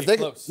 But if they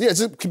can,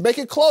 just make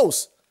it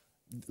close.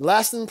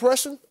 Last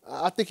impression,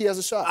 I think he has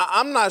a shot.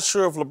 I'm not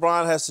sure if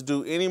LeBron has to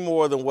do any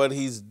more than what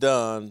he's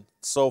done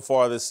so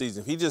far this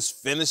season. If he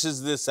just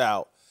finishes this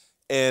out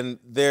and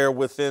they're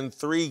within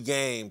 4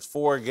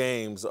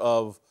 games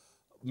of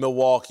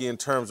Milwaukee in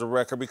terms of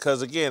record,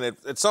 because, again,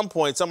 at some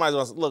point, somebody's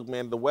going to say, look,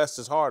 man, the West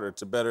is harder.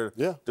 It's a better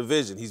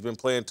division. He's been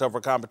playing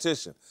tougher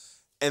competition.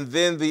 And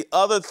then the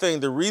other thing,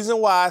 the reason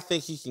why I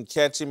think he can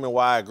catch him and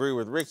why I agree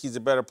with Rick, he's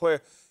a better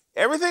player,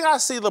 everything I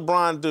see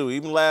LeBron do,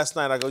 even last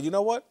night, I go, you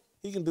know what?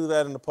 He can do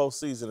that in the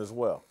postseason as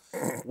well.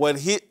 What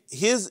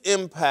his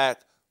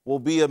impact will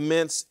be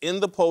immense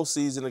in the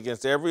postseason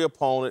against every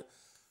opponent.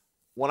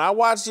 When I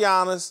watch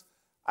Giannis,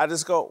 I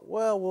just go,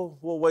 well,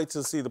 we'll wait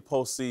to see the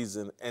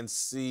postseason and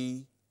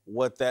see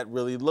what that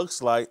really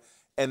looks like.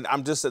 And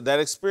I'm just that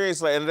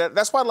experience, and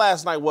that's why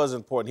last night was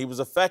important. He was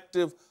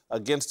effective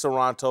against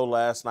Toronto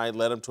last night,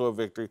 led him to a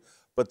victory.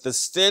 But the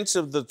stench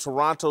of the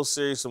Toronto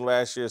series from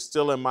last year is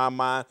still in my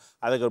mind.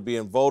 I think it'll be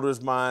in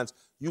voters' minds.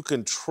 You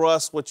can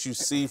trust what you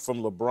see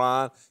from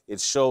LeBron.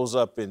 It shows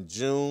up in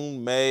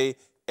June, May,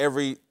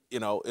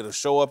 it'll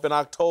show up in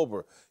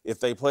October if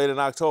they played in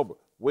October.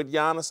 With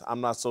Giannis, I'm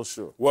not so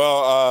sure.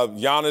 Well,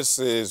 Giannis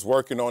is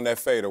working on that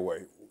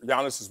fadeaway.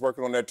 Giannis is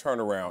working on that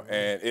turnaround,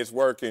 and it's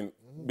working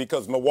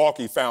because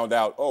Milwaukee found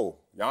out,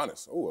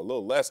 Giannis, a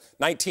little less.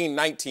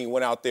 19-19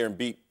 went out there and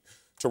beat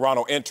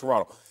Toronto in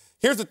Toronto.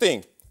 Here's the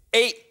thing.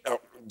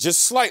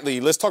 Just slightly,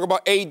 let's talk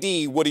about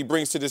AD, what he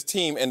brings to this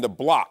team, and the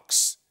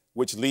blocks,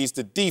 which leads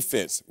to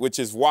defense, which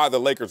is why the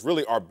Lakers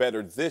really are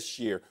better this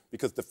year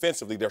because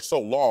defensively they're so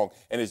long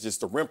and it's just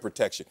the rim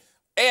protection.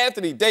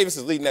 Anthony Davis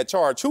is leading that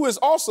charge, who is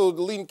also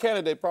the leading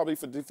candidate probably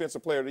for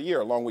Defensive Player of the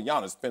Year, along with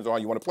Giannis. Depends on how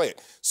you want to play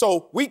it.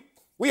 So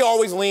we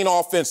always lean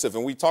offensive,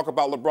 and we talk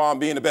about LeBron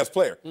being the best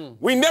player.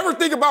 We never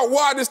think about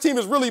why this team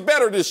is really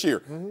better this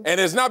year. And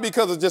it's not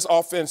because of just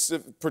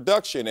offensive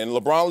production, and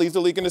LeBron leads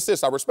the league in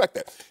assists. I respect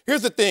that.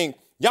 Here's the thing.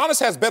 Giannis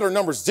has better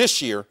numbers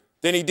this year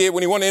than he did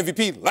when he won the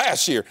MVP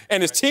last year,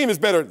 and his team is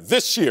better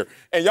this year.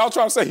 And y'all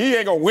trying to say he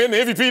ain't going to win the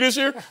MVP this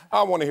year?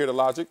 I want to hear the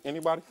logic.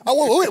 Anybody?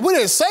 We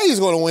didn't say he's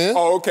going to win.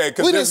 Oh, okay.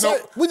 We just said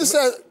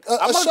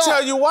I'm going to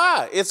tell you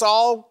why. It's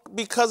all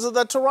because of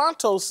the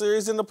Toronto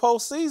series in the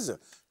postseason.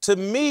 To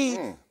me,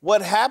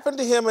 what happened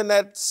to him in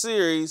that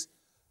series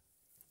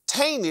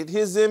tainted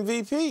his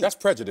MVP. That's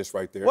prejudice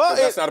right there. Well,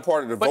 that's not a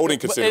part of the voting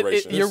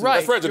consideration. You're right.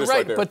 That's prejudice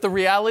right there. But the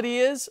reality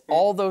is,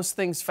 all those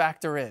things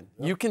factor in.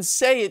 You can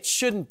say it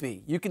shouldn't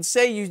be. You can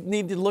say you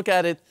need to look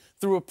at it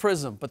through a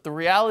prism. But the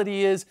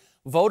reality is,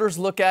 voters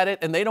look at it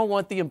and they don't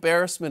want the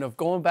embarrassment of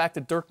going back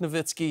to Dirk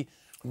Nowitzki,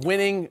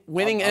 winning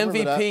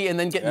MVP, and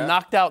then getting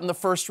knocked out in the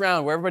first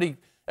round, where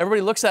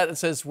everybody looks at it and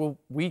says, "Well,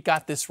 we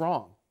got this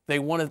wrong." They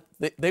want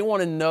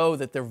to know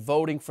that they're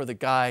voting for the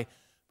guy.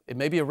 It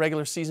may be a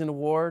regular season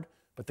award,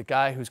 but the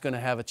guy who's going to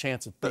have a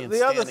chance of being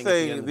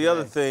the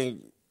other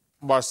thing,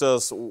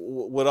 Marcellus,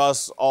 with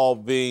us all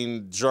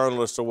being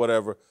journalists or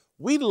whatever,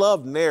 we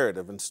love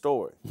narrative and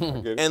story.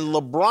 And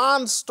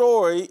LeBron's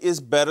story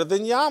is better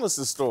than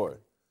Giannis's story.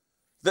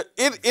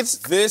 It's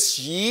this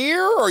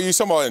year, or are you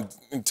talking about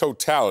in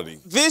totality?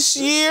 This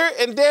year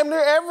and damn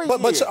near every year.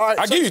 But all right,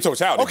 I give you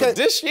totality. Okay. But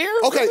this year?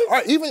 Okay, really? all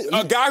right, even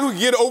a guy who can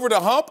get over the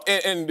hump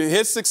and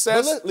his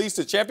success leads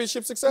to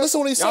championship success? Listen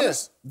to what he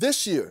says.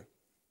 This year,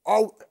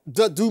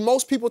 do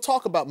most people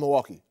talk about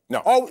Milwaukee?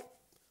 No.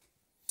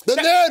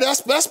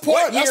 That's part.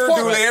 What year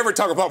do they ever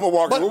talk about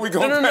Milwaukee? What we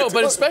going No,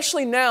 but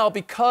especially now,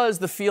 because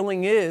the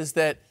feeling is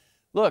that,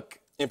 look,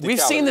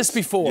 we've seen this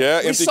before.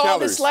 Yeah, we saw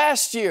this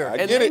last year,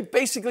 and they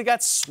basically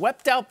got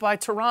swept out by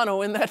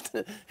Toronto in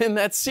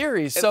that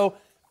series. So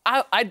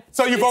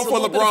So you vote for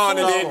LeBron,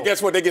 and then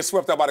guess what? They get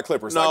swept out by the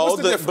Clippers. No,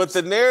 but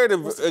the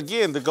narrative,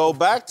 again, to go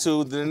back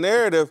to the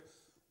narrative,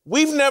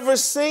 we've never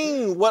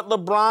seen what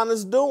LeBron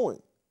is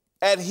doing.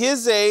 At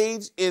his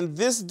age, in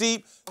this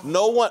deep,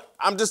 no one.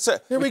 I'm just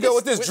saying. Here we go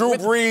with this Drew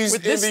Brees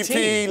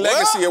MVP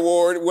Legacy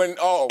Award.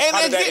 How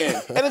did that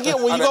end? And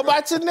again, when you go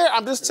back to the narrative,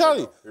 I'm just telling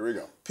you. Here we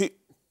go.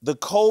 The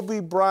Kobe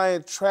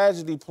Bryant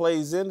tragedy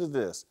plays into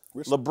this.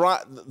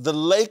 LeBron, the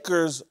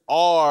Lakers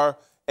are,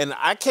 and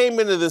I came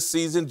into this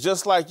season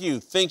just like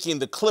you, thinking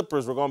the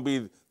Clippers were going to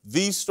be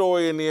the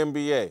story in the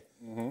NBA.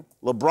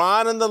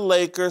 LeBron and the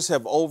Lakers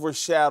have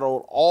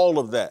overshadowed all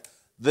of that.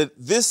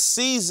 This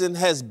season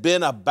has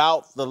been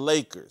about the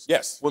Lakers.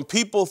 Yes. When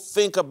people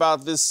think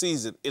about this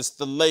season, it's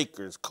the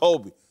Lakers,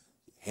 Kobe.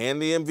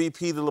 Hand the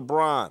MVP to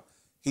LeBron.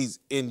 He's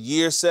in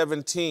year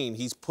 17.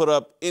 He's put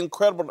up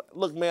incredible.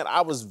 Look, man,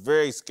 I was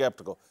very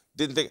skeptical.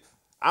 Didn't think.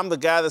 I'm the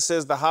guy that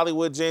says the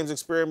Hollywood James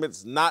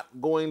experiment's not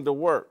going to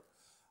work.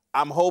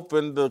 I'm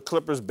hoping the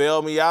Clippers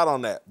bail me out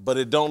on that, but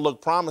it don't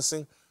look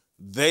promising.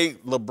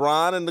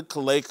 LeBron and the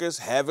Lakers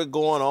have it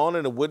going on,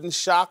 and it wouldn't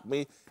shock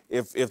me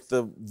if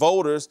the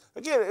voters,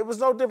 again, it was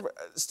no different.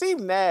 Steve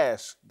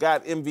Nash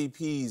got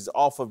MVPs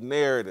off of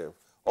narrative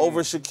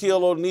over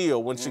Shaquille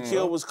O'Neal when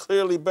Shaquille was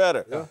clearly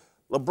better. Yeah.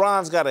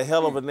 LeBron's got a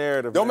hell of a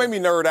narrative. Don't make me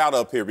nerd out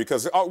up here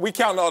because we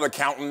count all the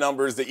counting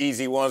numbers, the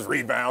easy ones,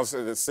 rebounds,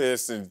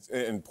 assists,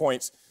 and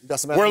points,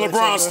 where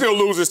LeBron still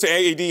loses to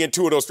AD in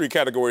 2 of those 3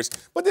 categories.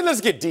 But then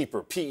let's get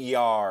deeper.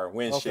 PER,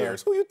 win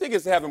shares. Who you think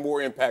is having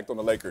more impact on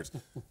the Lakers?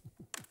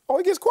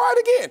 He gets quiet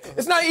again.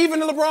 It's not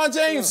even LeBron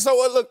James. So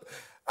look,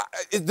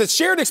 the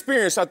shared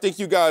experience, I think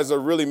you guys are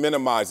really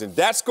minimizing.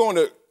 That's going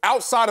to,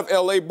 outside of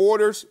LA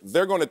borders,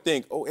 they're going to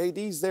think,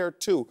 AD's there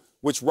too,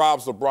 which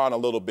robs LeBron a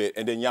little bit,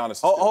 and then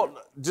Giannis.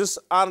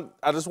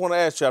 I just want to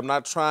ask you, I'm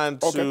not trying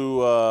to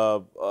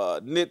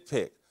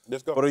nitpick.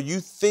 Let's go. But are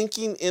you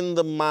thinking in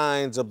the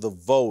minds of the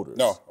voters?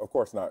 No, of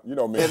course not. You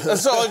know me.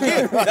 So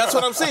again, that's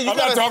what I'm saying. I'm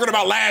not talking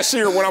about last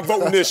year when I'm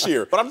voting this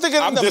year. But I'm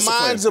thinking in the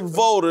minds of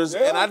voters,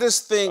 and I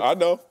just think. I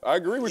know. I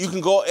agree with you. You can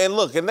go and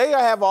look, and they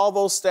have all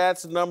those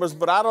stats and numbers,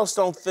 but I just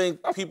don't think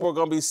people are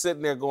going to be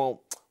sitting there going,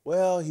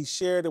 well, he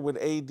shared it with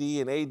AD,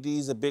 and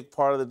AD's a big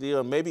part of the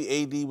deal, and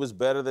maybe AD was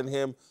better than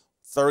him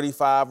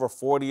 35 or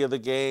 40 of the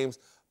games.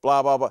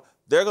 blah, blah, blah.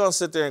 They're going to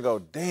sit there and go,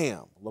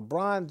 damn,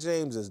 LeBron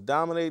James is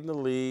dominating the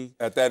league.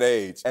 At that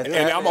age. At And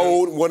that I'm age.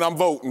 old when I'm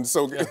voting,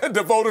 so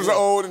the voters are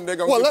old and they're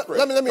going to Well, get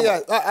credit. let me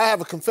I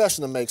have a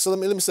confession to make. So let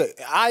me say,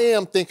 I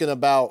am thinking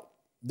about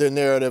the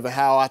narrative and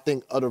how I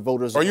think other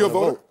voters Are you a gonna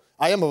voter? vote.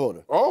 I am a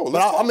voter. Oh, but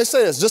let's I'm talk. going to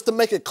say this, just to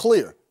make it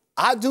clear.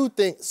 I do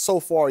think so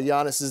far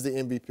Giannis is the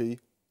MVP,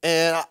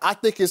 and I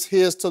think it's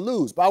his to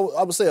lose. But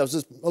I would say, it was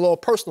just a little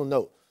personal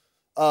note.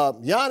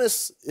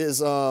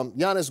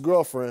 Giannis'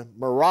 girlfriend,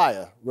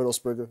 Mariah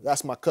Riddlespringer,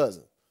 that's my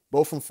cousin.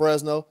 Both from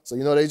Fresno, so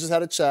you know they just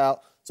had a child.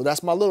 So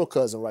that's my little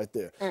cousin right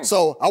there.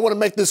 So I want to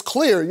make this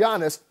clear,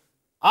 Giannis.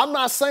 I'm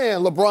not saying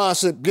LeBron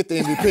should get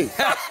the MVP.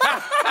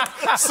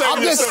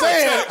 I'm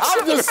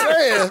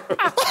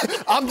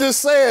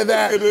just saying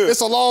that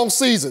it's a long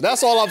season.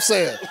 That's all I'm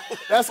saying.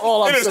 That's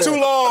all I'm saying. It is too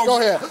long. Go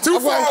ahead. Too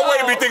far away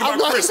to be thinking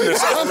about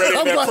Christmas already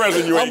in that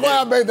present you ain't I'm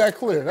glad I made that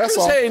clear. That's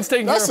all. Haynes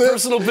taking care of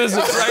personal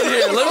business right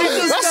here. Let me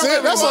just That's tell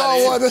it. That's all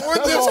I wanted.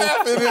 What just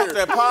happened here?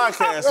 That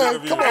podcast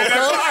interview. Come on, And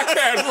that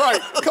podcast,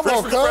 right. Come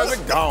on, Christmas cuz.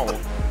 present gone.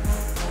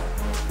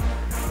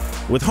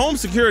 With home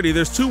security,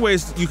 there's two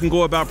ways you can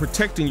go about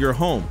protecting your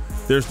home.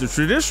 There's the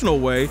traditional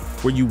way,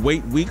 where you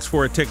wait weeks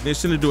for a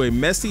technician to do a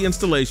messy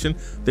installation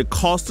that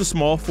costs a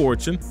small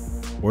fortune,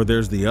 or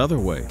there's the other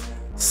way,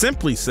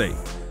 Simply Safe.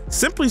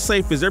 Simply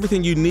Safe is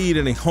everything you need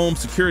in a home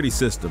security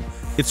system.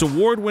 It's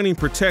award-winning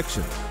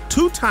protection,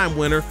 two-time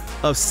winner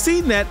of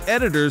CNET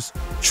Editor's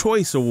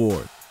Choice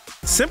Award.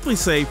 Simply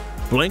Safe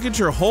blankets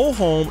your whole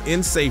home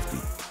in safety.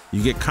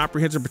 You get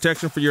comprehensive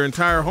protection for your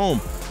entire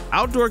home.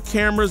 Outdoor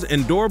cameras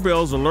and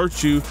doorbells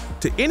alert you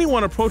to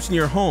anyone approaching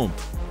your home.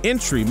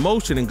 Entry,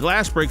 motion, and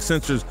glass break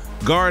sensors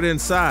guard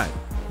inside.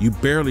 You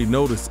barely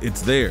notice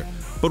it's there.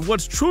 But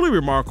what's truly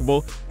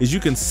remarkable is you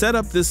can set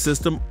up this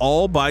system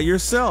all by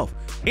yourself.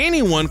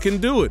 Anyone can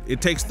do it.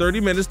 It takes 30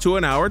 minutes to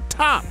an hour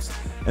tops.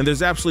 And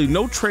there's absolutely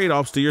no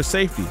trade-offs to your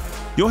safety.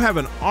 You'll have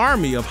an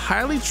army of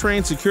highly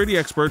trained security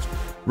experts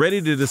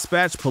ready to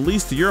dispatch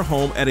police to your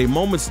home at a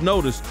moment's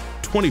notice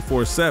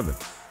 24/7.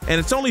 And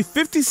it's only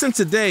 50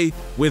 cents a day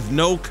with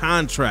no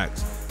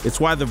contracts. It's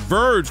why The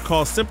Verge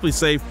calls Simply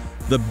Safe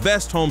the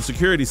best home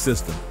security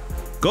system.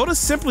 Go to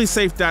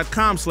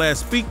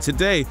simplysafe.com/speak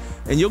today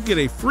and you'll get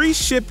a free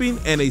shipping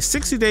and a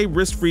 60-day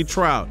risk-free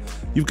trial.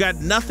 You've got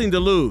nothing to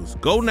lose.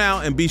 Go now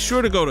and be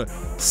sure to go to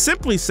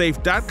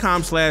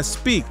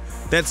simplysafe.com/speak.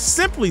 That's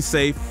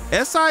simplysafe,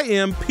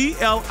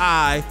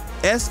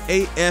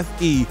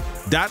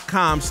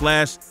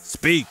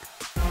 SIMPLISAFE.com/speak.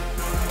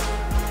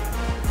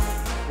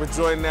 We're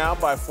joined now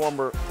by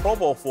former Pro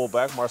Bowl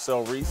fullback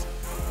Marcel Reese.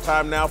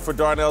 Time now for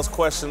Darnell's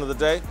question of the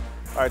day.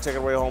 All right, take it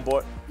away,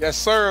 homeboy. Yes,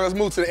 sir. Let's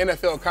move to the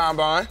NFL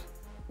Combine,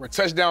 where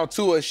touchdown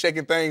Tua is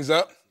shaking things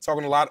up,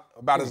 talking a lot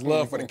about his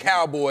love for the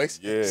Cowboys,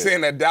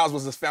 saying that Dallas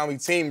was his family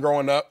team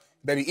growing up,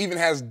 that he even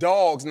has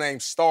dogs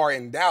named Star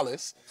in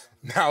Dallas.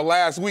 Now,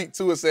 last week,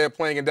 Tua said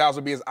playing in Dallas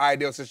would be his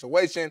ideal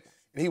situation,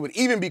 and he would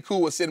even be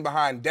cool with sitting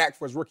behind Dak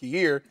for his rookie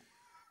year.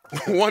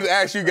 I wanted to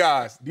ask you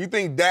guys, do you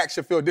think Dak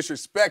should feel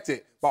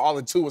disrespected by all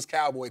of Tua's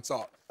Cowboy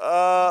talk?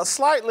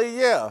 Slightly,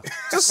 yeah.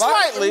 Just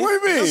slightly.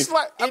 What do you mean? Just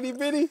itty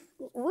bitty.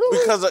 Really?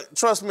 Because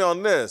trust me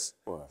on this,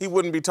 he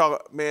wouldn't be talking,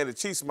 man, the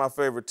Chiefs are my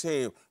favorite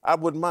team. I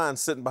wouldn't mind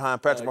sitting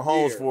behind Patrick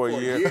Mahomes for a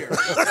year.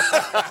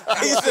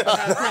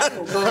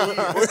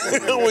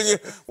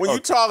 when you're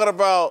talking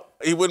about,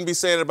 he wouldn't be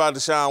saying it about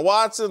Deshaun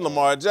Watson,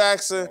 Lamar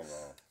Jackson.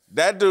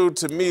 That dude,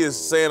 to me, is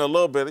saying a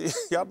little bit.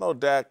 Y'all know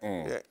Dak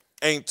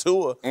ain't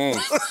Tua.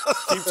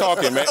 Keep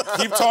talking, man.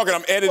 Keep talking.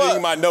 I'm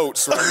editing my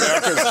notes right now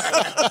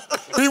because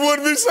he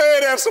wouldn't be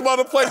saying that some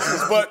other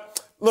places.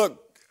 But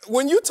look,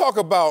 when you talk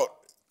about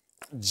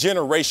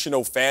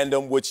generational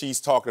fandom, which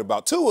he's talking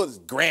about, Tua's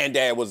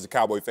granddad was a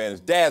Cowboy fan. His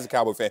dad's a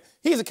Cowboy fan.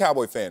 He's a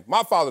Cowboy fan.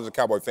 My father's a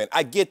Cowboy fan.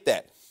 I get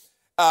that.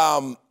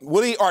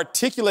 Will he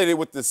articulate it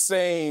with the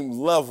same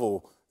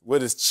level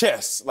with his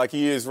chest like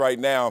he is right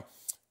now?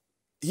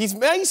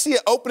 Man, you see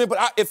it opening,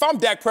 but if I'm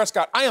Dak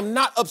Prescott, I am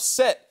not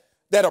upset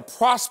that a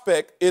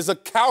prospect is a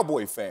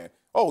Cowboy fan.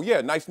 Oh,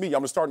 yeah, nice to meet you.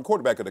 I'm the starting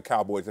quarterback of the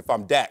Cowboys if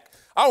I'm Dak.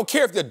 I don't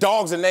care if the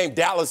dogs are named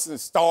Dallas and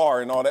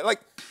Star and all that.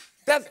 Like,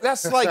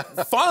 that's like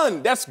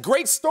fun. That's a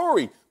great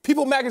story.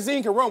 People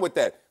magazine can run with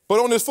that. But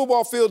on this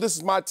football field, this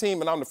is my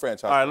team and I'm the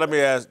franchise. All right, let me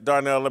ask,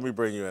 Darnell, let me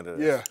bring you into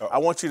this. Yeah. I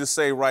want you to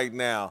say right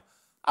now,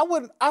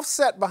 I've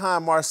sat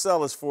behind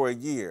Marcellus for a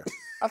year.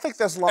 I think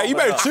that's long Hey, you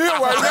better enough. chill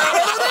right now.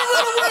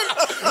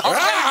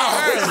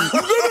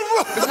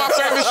 It's my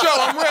favorite show.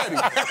 I'm ready.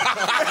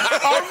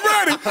 I'm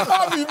ready.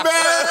 I'll be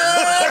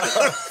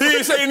mad. He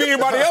ain't saying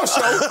anybody else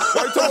show.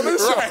 Right on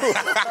this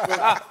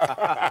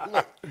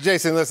show.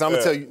 Jason, listen, I'm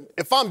going to tell you,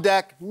 if I'm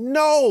Dak,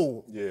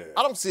 no. Yeah.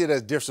 I don't see it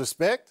as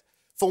disrespect.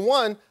 For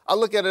one, I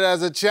look at it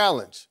as a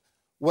challenge.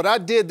 What I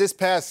did this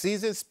past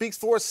season speaks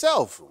for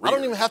itself. I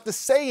don't even have to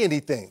say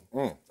anything.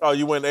 Oh,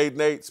 you went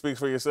 8-8, speaks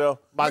for yourself?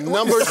 My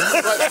numbers,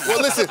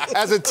 well, listen,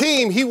 as a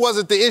team, he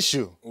wasn't the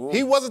issue.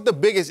 He wasn't the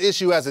biggest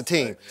issue as a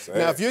team.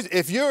 Now,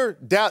 if you're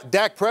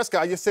Dak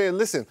Prescott, you're saying,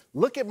 listen,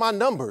 look at my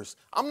numbers.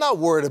 I'm not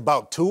worried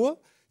about Tua.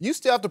 You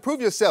still have to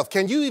prove yourself.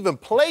 Can you even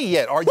play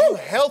yet? Are you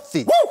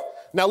healthy? Woo!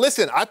 Now,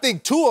 listen, I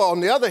think Tua, on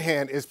the other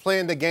hand, is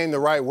playing the game the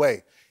right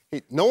way.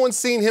 No one's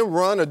seen him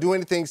run or do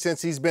anything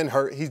since he's been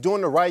hurt. He's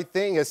doing the right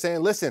thing and saying,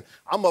 listen,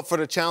 I'm up for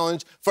the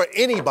challenge for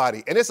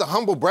anybody. And it's a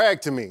humble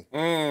brag to me.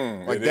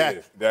 Like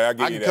that. I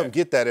can come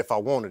get that if I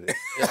wanted it.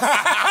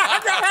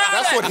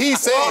 That's what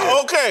he's saying.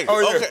 Oh, okay.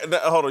 Okay.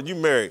 Now, hold on, you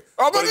married.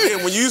 But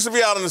again, when you used to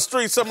be out on the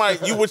street,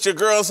 you with your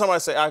girl, somebody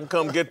say, I can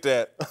come get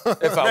that.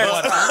 If I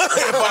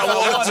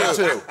wanted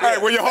to. Hey,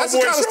 when your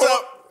homeboy show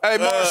up. Hey,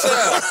 Marcel,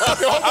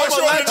 I'm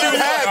gonna let you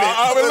have it.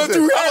 I'm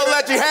gonna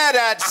let you have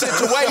that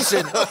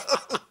situation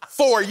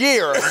for a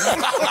year.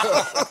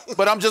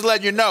 But I'm just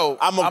letting you know,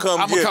 I'm gonna come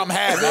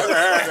have it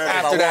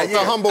after that. It's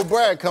a humble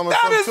brag coming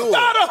from Tua. That is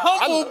not a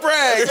humble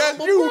brag. That's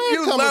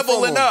you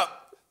leveling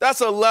up.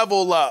 That's a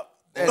level up.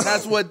 And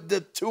that's what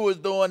the Tua is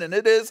doing, and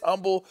it is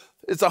humble.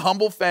 It's a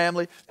humble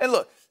family. And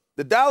look,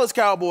 the Dallas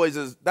Cowboys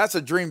that's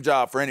a dream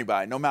job for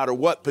anybody, no matter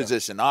what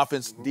position,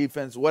 offense,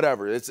 defense,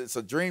 whatever. It's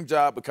a dream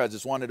job because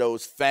it's one of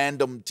those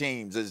fandom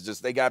teams. It's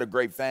just they got a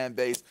great fan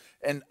base.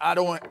 And I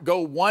don't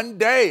go one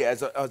day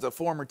as a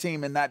former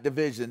team in that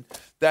division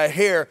that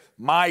hear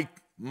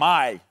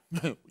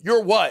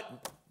you're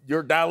what?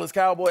 You're Dallas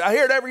Cowboys. I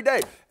hear it every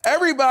day.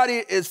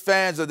 Everybody is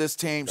fans of this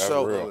team,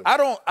 so I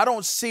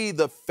don't see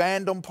the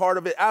fandom part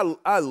of it.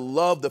 I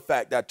love the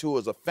fact that Tua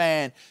is a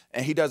fan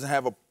and he doesn't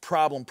have a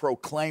problem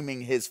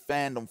proclaiming his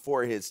fandom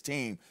for his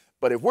team.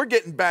 But if we're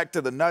getting back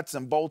to the nuts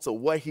and bolts of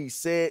what he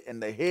said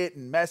and the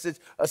hidden message,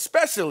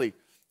 especially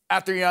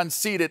after he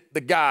unseated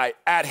the guy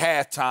at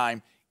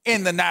halftime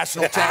in the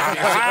national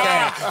championship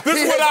game.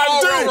 This is what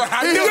I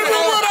do. This is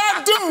what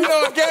I do. You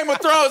know, in Game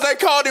of Thrones, they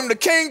called him the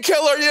King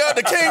Killer,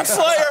 the King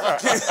Slayer.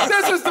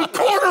 This is the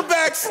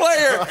quarterback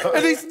slayer.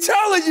 And he's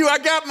telling you, I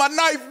got my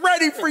knife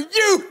ready for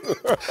you.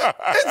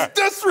 It's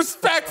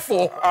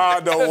disrespectful. I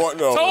don't want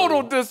no.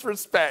 Total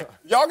disrespect.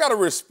 Y'all got to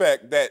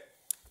respect that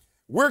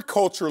we're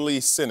culturally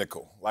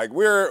cynical. Like,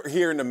 we're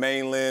here in the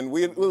mainland.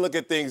 We look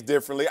at things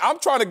differently. I'm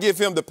trying to give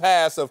him the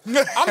pass of,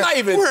 I'm not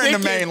even we're thinking.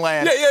 in the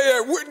mainland.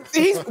 Yeah.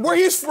 Where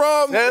he's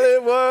from,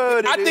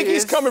 I think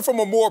he's coming from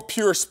a more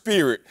pure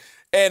spirit.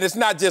 And it's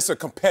not just a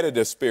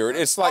competitive spirit.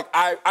 It's like,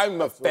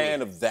 I'm a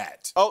fan of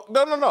that. Oh,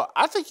 no.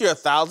 I think you're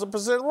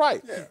 1,000%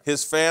 right. Yeah.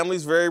 His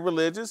family's very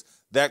religious.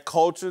 That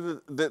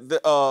culture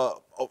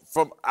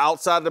from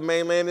outside the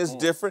mainland is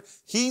different.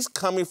 He's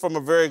coming from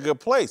a very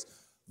good place.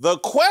 The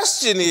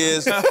question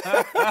is,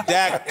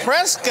 Dak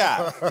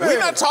Prescott. We're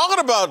not talking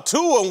about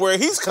Tua and where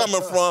he's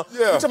coming from.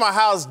 We're talking about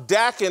how's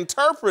Dak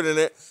interpreting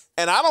it.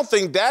 And I don't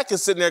think Dak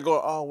is sitting there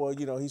going, oh,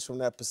 well, he's from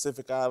that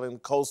Pacific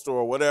Island coastal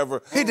or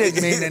whatever. He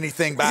didn't mean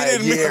anything by a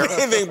year.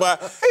 He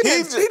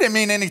didn't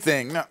mean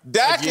anything. No,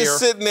 Dak is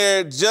sitting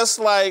there just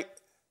like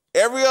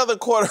every other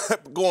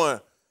quarterback going,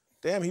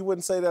 damn, he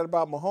wouldn't say that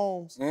about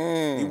Mahomes.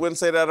 He wouldn't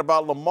say that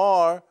about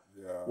Lamar.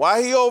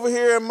 Why he over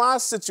here in my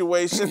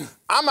situation?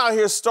 I'm out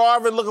here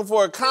starving, looking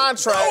for a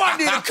contract. Oh, I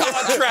need a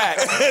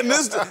contract.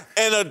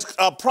 and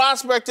a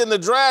prospect in the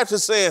draft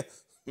is saying,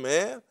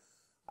 man,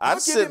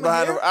 I'd sit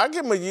behind him. I'll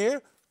give him a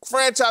year,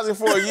 franchising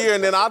for a year,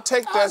 and then I'll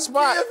take that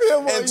spot.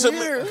 And to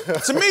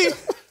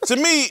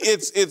me,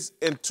 it's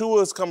and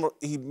Tua's come.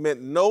 He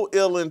meant no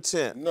ill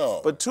intent.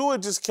 No, but Tua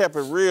just kept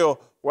it real.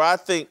 Where I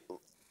think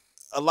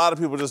a lot of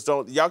people just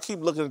don't. Y'all keep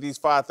looking at these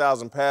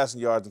 5,000 passing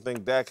yards and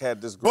think Dak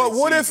had this great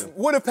season. But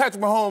what if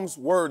Patrick Mahomes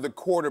were the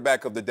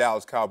quarterback of the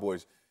Dallas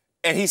Cowboys?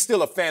 And he's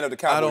still a fan of the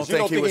Cowboys. I don't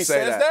think he would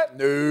say that.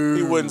 No.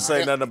 He wouldn't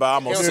say nothing about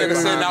I'm going to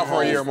sit out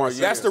for a year,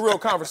 Marcel. That's the real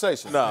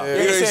conversation. No. He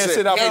ain't saying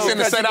sit out for a year. He ain't saying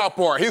the sit out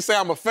part. He'll say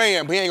I'm a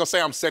fan, but he ain't going to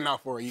say I'm sitting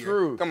out for a year.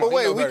 True. Come on, but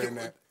wait, he knows better than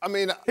that. I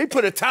mean, he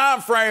put a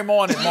time frame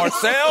on it,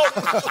 Marcel.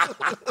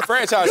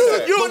 Franchise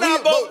tag. You and I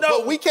both know.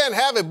 But we can't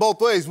have it both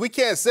ways. We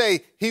can't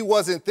say he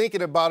wasn't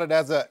thinking about it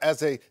as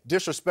a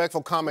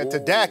disrespectful comment to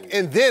Dak,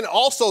 and then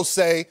also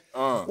say,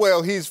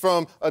 well, he's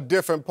from a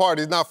different part.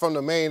 He's not from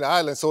the main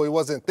island, so he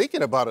wasn't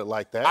thinking about it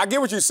like that. I get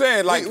what you're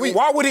saying. Like,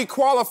 why would he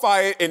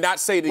qualify it and not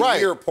say the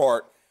year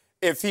part?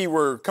 If he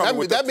were coming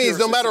with that means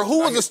no matter who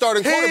was the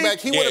starting quarterback,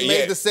 he would have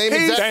made the same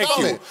exact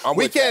comment.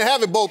 We can't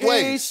have it both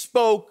ways. He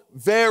spoke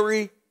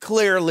very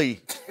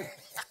clearly.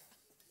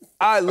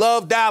 I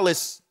love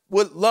Dallas.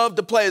 Would love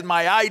to play as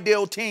my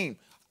ideal team.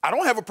 I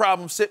don't have a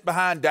problem sitting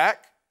behind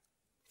Dak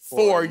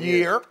for a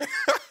year.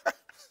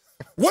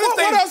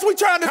 What else are we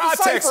trying to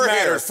decipher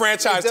here?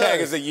 Franchise tag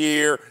is a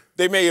year.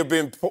 They may have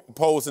been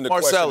posing the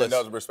question in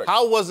other respect.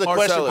 How was the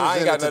question presented? I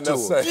ain't got nothing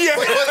else to say.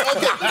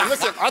 Okay,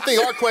 listen, I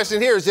think our question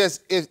here is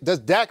just, does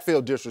Dak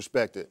feel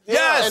disrespected?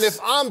 Yes. And if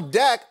I'm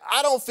Dak,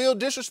 I don't feel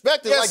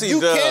disrespected. Yes, like, you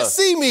can't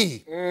see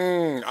me.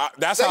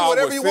 That's Say how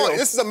whatever I you would feel. want.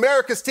 This is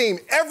America's team.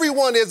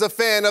 Everyone is a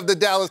fan of the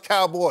Dallas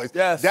Cowboys.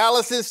 Yes.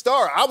 Dallas is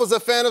star. I was a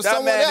fan of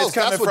someone else. That man is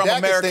coming That's what from Dak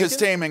America's is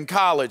thinking. team in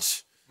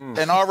college.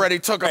 And already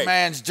took a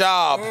man's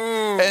job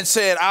and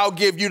said, I'll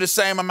give you the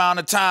same amount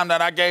of time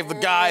that I gave the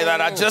guy that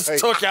I just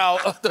took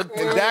out of the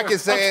And Dak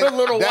is saying a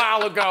little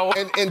while ago.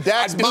 And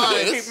Dak's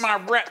mind, keep my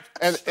rep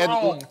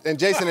strong. and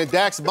Jason, in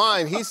Dak's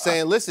mind, he's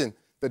saying, listen,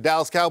 the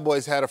Dallas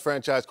Cowboys had a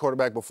franchise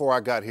quarterback before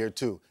I got here,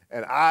 too.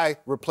 And I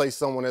replaced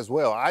someone as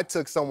well. I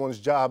took someone's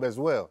job as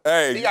well.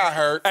 Hey, He got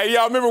hurt. Hey,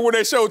 y'all remember when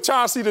they showed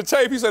Chauncey the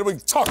tape? He said, "We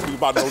talk to you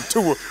about no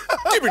tour.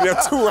 Give me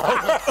that tour."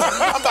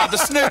 I'm about to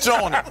snitch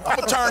on him. I'm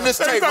going to turn this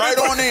tape right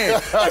on in.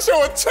 They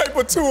show a tape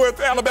of tour at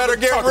Alabama. You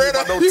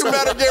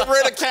better get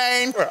rid of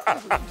Kane.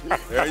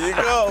 There you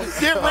go.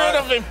 Get rid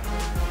of him.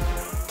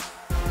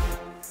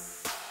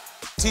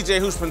 TJ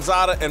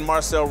Houshmandzadeh and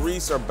Marcel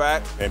Reese are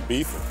back. And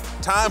beefing.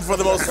 Time for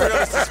the most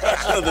fearless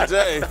discussion of the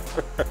day.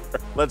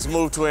 Let's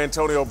move to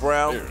Antonio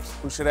Brown,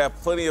 who should have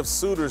plenty of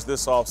suitors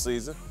this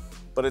offseason.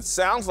 But it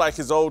sounds like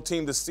his old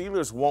team, the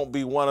Steelers, won't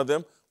be one of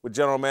them, with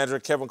general manager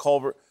Kevin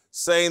Colbert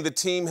saying the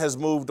team has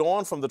moved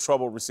on from the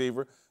troubled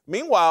receiver.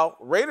 Meanwhile,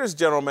 Raiders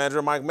general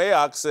manager Mike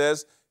Mayock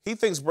says he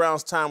thinks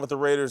Brown's time with the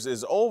Raiders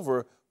is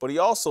over, but he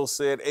also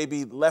said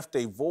AB left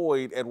a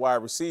void at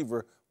wide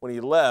receiver when he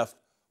left.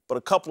 But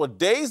a couple of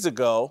days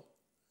ago,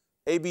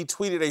 AB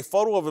tweeted a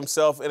photo of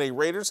himself in a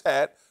Raiders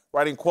hat,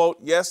 writing, quote,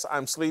 "Yes,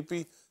 I'm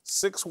sleepy.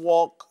 6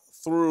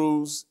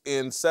 walk-throughs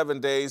in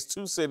 7 days,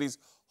 2 cities,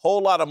 whole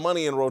lot of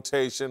money in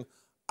rotation.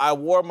 I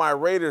wore my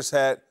Raiders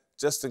hat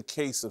just in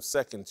case of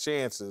second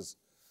chances."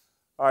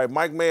 All right,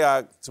 Mike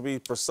Mayock, to be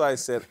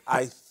precise, said,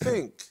 "I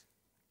think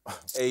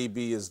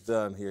AB is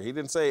done here." He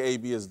didn't say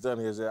AB is done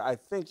here. He said, "I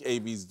think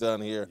AB's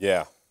done here."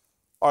 Yeah.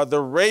 Are the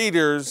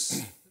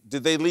Raiders,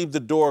 did they leave the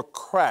door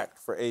cracked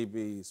for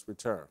AB's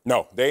return?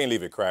 No, they ain't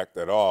leave it cracked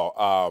at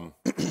all.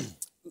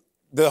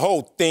 The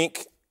whole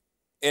think,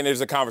 and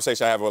there's a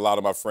conversation I have with a lot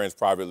of my friends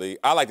privately.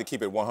 I like to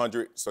keep it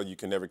 100 so you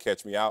can never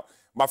catch me out.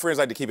 My friends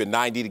like to keep it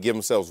 90 to give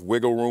themselves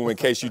wiggle room in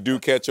case you do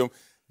catch them.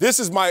 This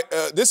is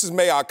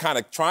Mayock kind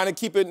of trying to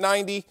keep it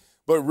 90,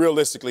 but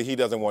realistically, he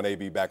doesn't want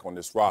AB back on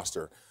this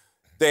roster.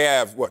 They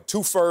have,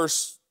 2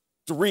 firsts,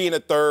 3 and a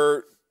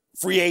third,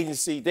 free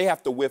agency. They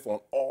have to whiff on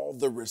all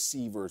the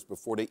receivers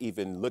before they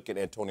even look at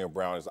Antonio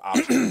Brown as an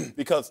option.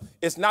 Because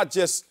it's not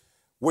just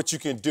what you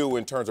can do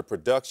in terms of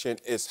production,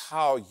 it's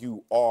how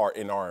you are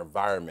in our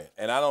environment.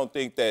 And I don't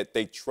think that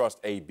they trust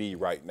AB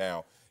right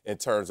now in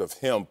terms of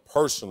him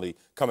personally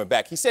coming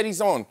back. He said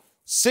he's on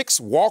 6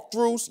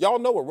 walkthroughs. Y'all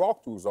know what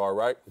walkthroughs are,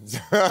 right?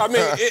 I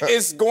mean,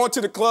 it's going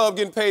to the club,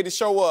 getting paid to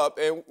show up.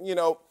 And,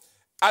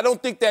 I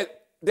don't think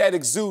that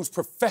exudes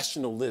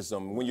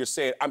professionalism when you're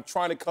saying, I'm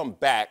trying to come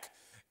back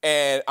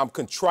and I'm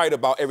contrite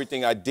about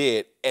everything I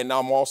did, and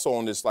I'm also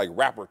on this,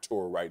 rapper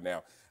tour right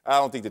now. I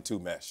don't think the two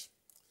mesh.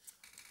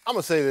 I'm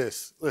going to say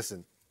this.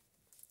 Listen,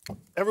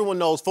 everyone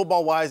knows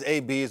football-wise,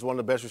 AB is one of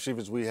the best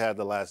receivers we had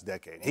the last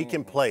decade. He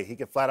can play. He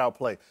can flat-out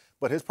play.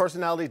 But his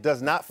personality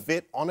does not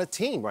fit on a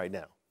team right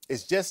now.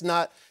 It's just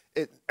not,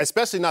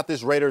 especially not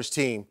this Raiders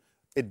team,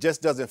 it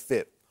just doesn't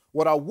fit.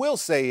 What I will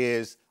say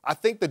is I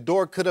think the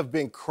door could have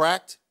been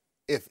cracked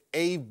if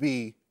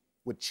AB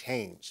would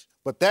change.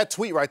 But that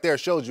tweet right there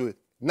shows you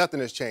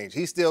nothing has changed.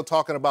 He's still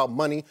talking about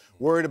money,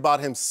 worried about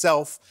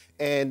himself.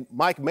 And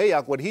Mike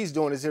Mayock, what he's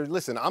doing is,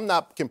 listen, I'm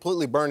not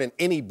completely burning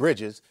any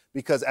bridges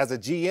because as a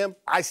GM,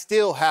 I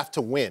still have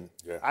to win.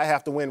 Yeah. I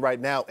have to win right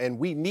now, and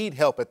we need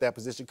help at that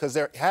position because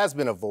there has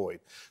been a void.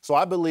 So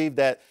I believe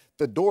that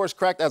the door is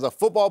cracked as a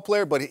football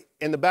player, but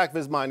in the back of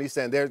his mind, he's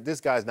saying,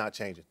 this guy's not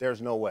changing.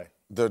 There's no way.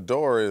 The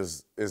door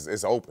is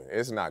open.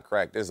 It's not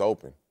cracked. It's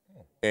open.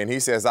 And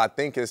he says, I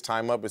think his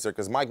time up is there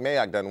because Mike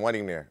Mayock doesn't want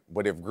him there.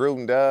 But if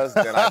Gruden does,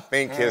 then I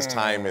think his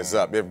time is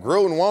up. If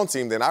Gruden wants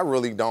him, then I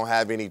really don't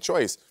have any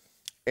choice.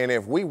 And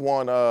if we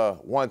want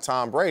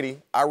Tom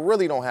Brady, I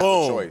really don't have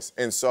a choice.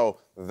 And so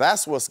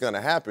that's what's going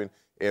to happen.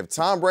 If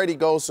Tom Brady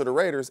goes to the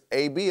Raiders,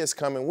 AB is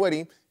coming with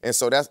him. And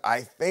so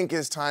I think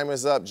his time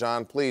is up,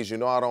 John. Please, I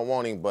don't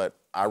want him, but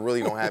I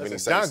really don't have any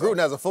say. John Gruden,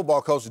 as a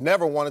football coach,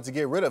 never wanted to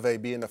get rid of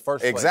AB in the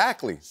first place.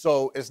 Exactly.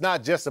 So it's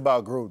not just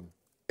about Gruden.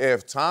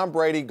 If Tom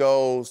Brady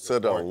goes to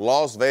the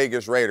Las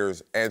Vegas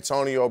Raiders,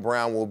 Antonio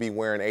Brown will be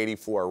wearing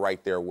 84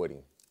 right there with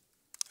him.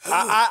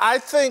 I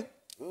think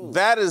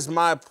that is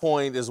my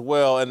point as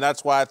well, and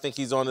that's why I think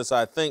he's on this.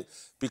 I think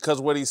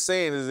because what he's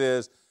saying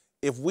is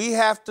if we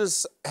have to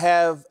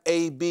have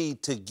AB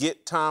to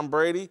get Tom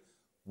Brady,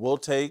 we'll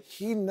take.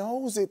 He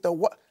knows it, though.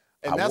 What?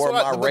 And I wore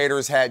my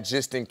Raiders hat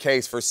just in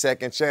case for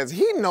second chance.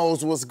 He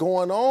knows what's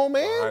going on,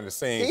 man. Behind the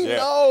scenes, he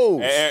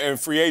knows. And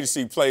free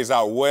agency plays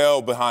out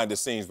well behind the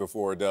scenes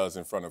before it does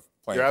in front of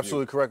playing. You're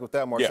absolutely correct with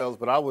that, Marcellus.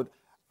 Yeah. But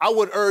I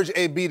would urge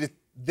AB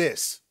to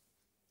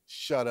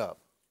shut up.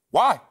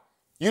 Why?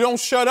 You don't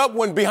shut up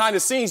when behind the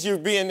scenes you're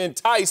being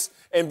enticed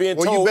and being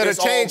told. Well, you better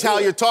change how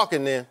you're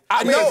talking then.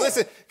 I know.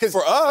 Listen, because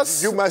for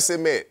us, you must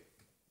admit,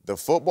 the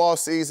football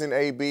season,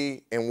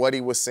 AB, and what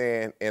he was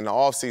saying in the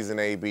offseason,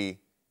 AB.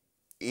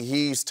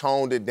 He's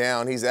toned it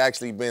down. He's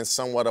actually been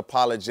somewhat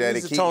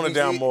apologetic. He needs to tone it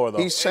down more, though.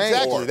 He's changed.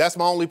 Exactly. That's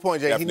my only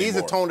point, Jay. Definitely he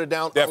needs to tone it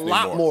down a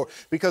lot more.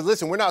 Because,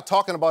 listen, we're not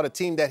talking about a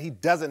team that he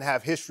doesn't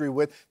have history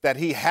with, that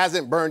he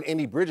hasn't burned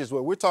any bridges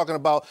with. We're talking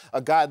about a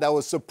guy that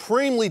was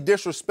supremely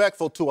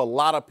disrespectful to a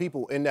lot of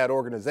people in that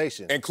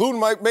organization.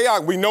 Including Mike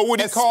Mayock. We know what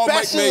he called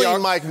Mike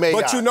Mayock. Mike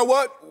Mayock. But you know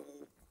what?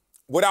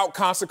 Without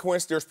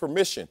consequence, there's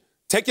permission.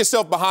 take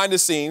yourself behind the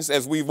scenes,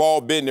 as we've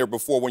all been there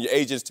before when your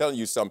agent's telling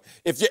you something.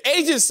 If your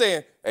agent's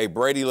saying, hey,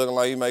 Brady looking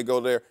like he may go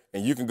there,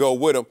 and you can go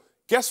with him,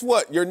 guess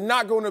what? You're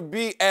not going to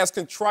be as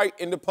contrite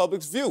in the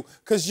public's view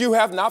because you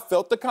have not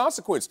felt the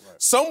consequence. Right.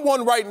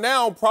 Someone right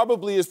now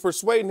probably is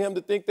persuading him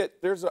to think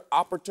that there's an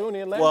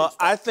opportunity in landing. Well,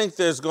 I think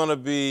there's going to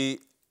be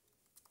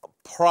a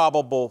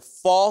probable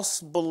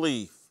false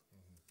belief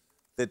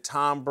that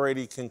Tom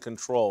Brady can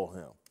control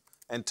him.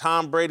 And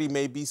Tom Brady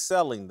may be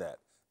selling that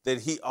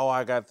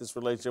I got this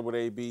relationship with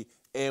AB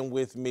and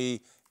with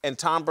me. And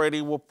Tom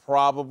Brady will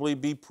probably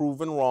be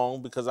proven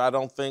wrong because I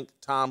don't think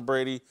Tom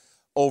Brady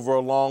over a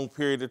long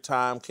period of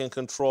time can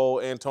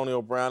control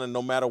Antonio Brown, and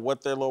no matter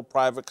what their little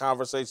private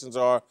conversations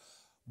are.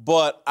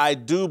 But I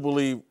do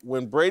believe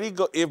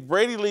if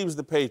Brady leaves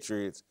the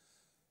Patriots,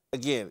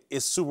 again,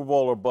 it's Super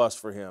Bowl or bust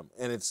for him.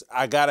 And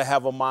I got to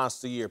have a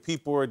monster year.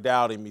 People are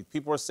doubting me.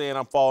 People are saying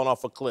I'm falling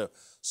off a cliff.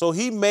 So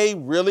he may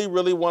really,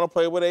 really want to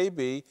play with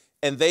AB,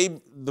 and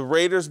the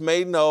Raiders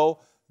may know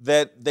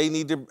that they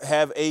need to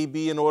have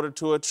AB in order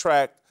to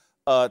attract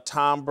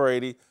Tom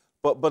Brady.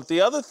 But the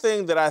other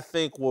thing that I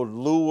think will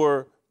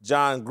lure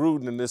John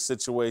Gruden in this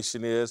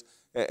situation is,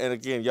 and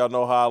again, y'all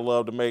know how I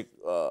love to make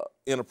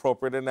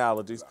inappropriate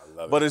analogies. I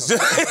love it. It's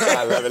just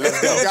I love it.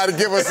 Let's go. You got to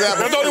give us that.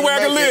 That's the only way I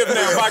can live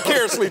now,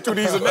 vicariously through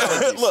these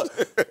analogies. Look,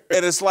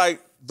 and it's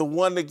like the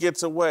one that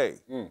gets away.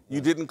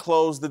 You didn't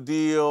close the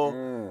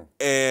deal,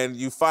 and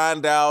you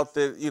find out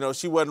that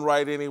she wasn't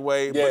right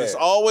anyway. Yeah. But it's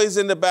always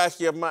in the back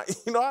of your mind.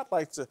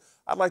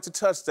 I'd like to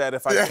touch that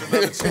if I get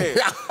another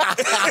chance.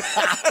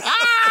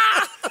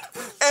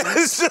 And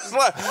it's just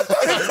like,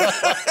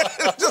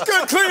 just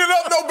couldn't clean it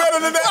up no better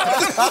than that.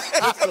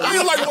 I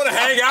feel like I want to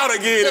hang out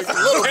again.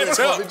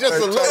 Just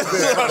a little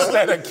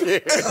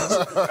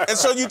bit. And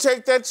so you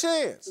take that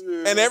chance.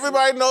 And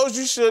everybody knows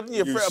you shouldn't.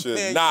 You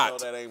should not.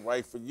 That ain't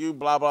right for you,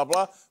 blah, blah,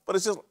 blah. But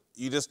it's just,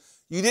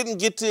 you didn't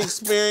get to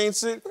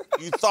experience it.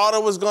 You thought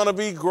it was going to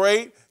be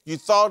great. You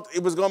thought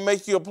it was going to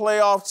make you a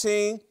playoff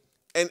team.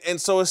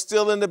 And so it's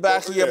still in the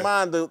back of your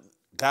mind that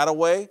got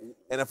away.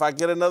 And if I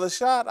get another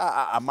shot,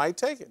 I might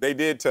take it. They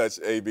did touch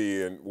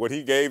AB, and what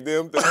he gave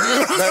them, they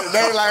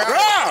like,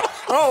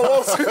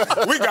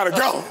 we got to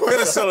go.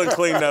 Minnesota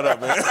clean that up,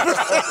 man.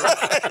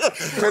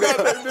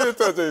 They did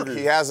touch AB.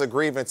 He has a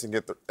grievance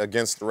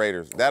against the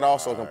Raiders. That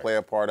also can play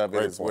a part of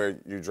it, where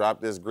you drop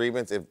this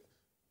grievance. If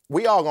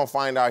we all going to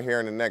find out here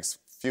in the next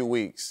few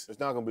weeks. It's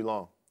not going to be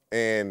long.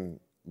 And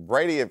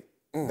Brady,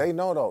 they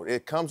know, though,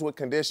 it comes with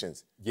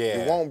conditions.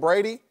 Yeah. You want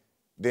Brady?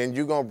 Then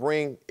you're going to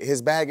bring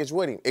his baggage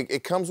with him.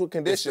 It comes with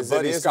conditions. It's the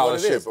buddy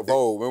scholarship of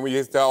old. When we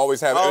used to always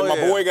have, my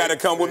boy got to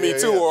come with me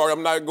too, or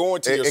I'm not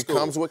going to your school. It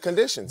comes with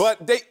conditions.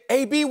 But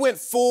AB went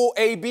full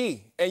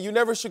AB, and you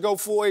never should go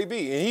full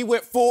AB. And he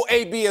went full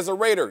AB as a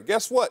Raider.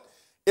 Guess what?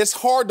 It's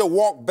hard to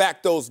walk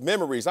back those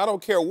memories. I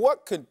don't care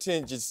what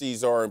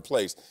contingencies are in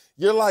place.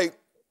 You're like,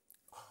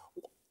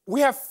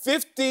 we have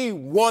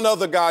 51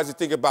 other guys to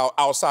think about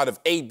outside of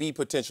AB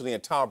potentially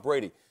and Tom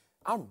Brady.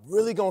 I'm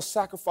really going to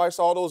sacrifice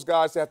all those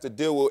guys that have to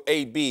deal with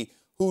AB,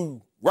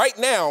 who right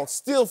now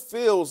still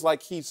feels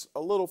like he's a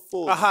little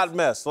full. A hot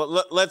mess.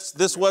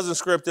 This wasn't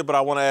scripted, but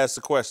I want to ask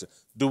the question.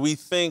 Do we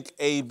think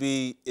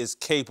AB is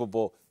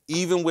capable,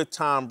 even with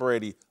Tom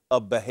Brady,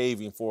 of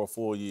behaving for a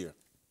full year?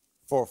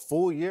 For a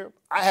full year?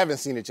 I haven't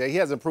seen it, Jay. He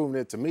hasn't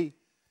proven it to me.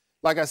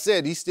 Like I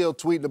said, he's still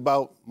tweeting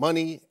about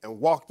money and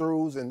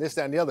walkthroughs and this,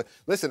 that, and the other.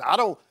 Listen,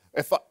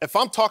 if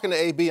I'm talking to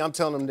AB, I'm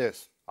telling him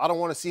this. I don't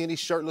want to see any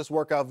shirtless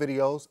workout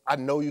videos. I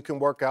know you can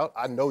work out.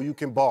 I know you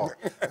can ball.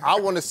 I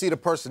want to see the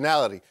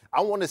personality.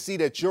 I want to see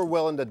that you're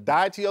willing to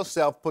die to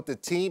yourself, put the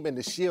team and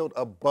the shield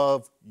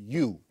above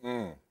you.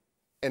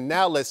 And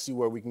now let's see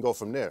where we can go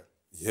from there.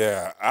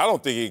 Yeah, I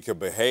don't think he could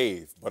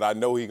behave, but I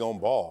know he gonna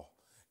ball.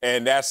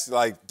 And that's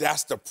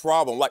the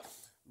problem. Like,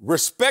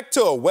 respect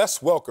to a Wes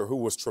Welker, who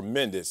was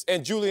tremendous,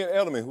 and Julian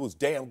Edelman, who was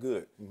damn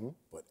good.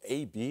 But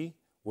AB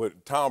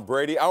with Tom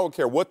Brady, I don't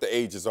care what the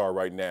ages are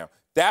right now.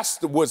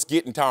 That's what's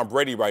getting Tom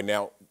Brady right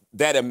now,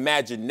 that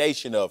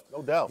imagination of.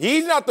 No doubt.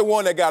 He's not the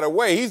one that got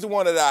away. He's the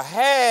one that I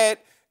had,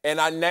 and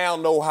I now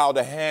know how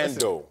to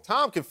handle. Listen,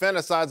 Tom can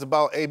fantasize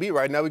about AB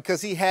right now because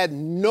he had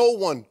no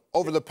one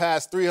over the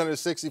past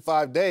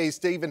 365 days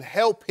to even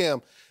help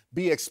him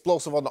be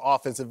explosive on the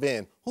offensive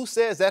end. Who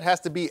says that has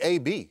to be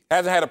AB?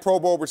 Hasn't had a Pro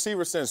Bowl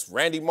receiver since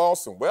Randy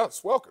Moss and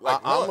Wes Welker.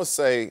 I'm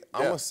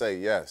gonna say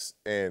yes.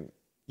 And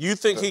you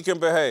think he can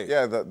behave?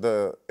 Yeah,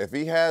 if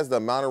he has the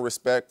amount of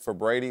respect for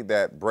Brady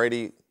that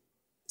Brady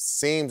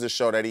seems to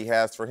show that he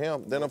has for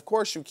him, then of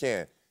course you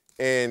can.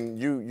 And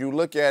you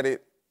look at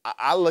it,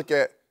 I look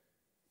at,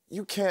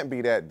 you can't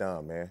be that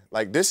dumb, man.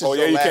 Like, this is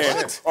your last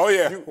chance. Oh,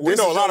 yeah. We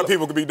know a lot of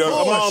people can be dumb.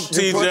 Come on,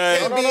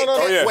 TJ.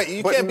 No. Wait,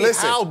 you can't be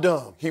how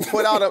dumb? He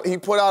put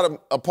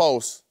out a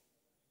post.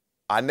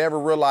 I never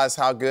realized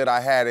how good I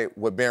had it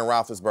with Ben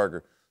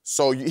Roethlisberger.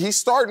 So he's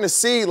starting to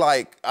see,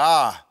 like,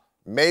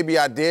 maybe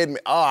I did.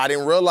 I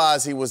didn't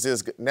realize he was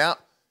this good. Now,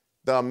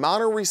 the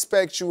amount of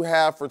respect you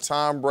have for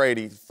Tom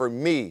Brady, for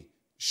me,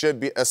 should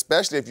be,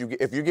 especially if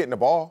you're getting the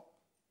ball.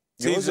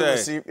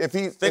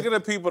 TJ, think of the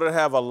people that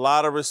have a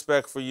lot of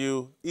respect for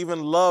you,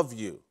 even love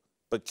you,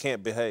 but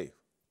can't behave.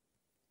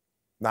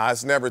 Nah,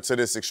 it's never to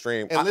this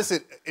extreme. And listen,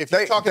 if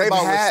you're talking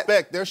about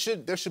respect, there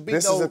should be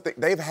this no. Is the thing.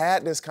 They've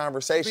had this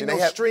conversation. They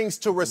have strings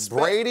to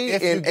respect. Brady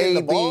and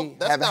AB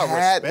have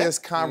had this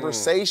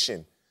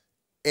conversation,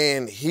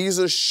 and he's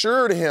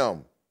assured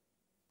him,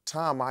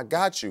 Tom, I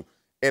got you.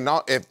 And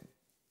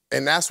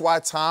that's why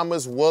Tom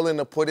is willing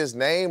to put his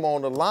name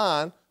on the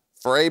line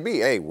for AB.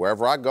 Hey,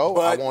 wherever I go,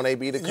 I want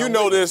AB to come. You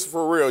know this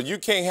for real. You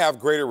can't have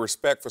greater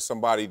respect for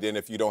somebody than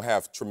if you don't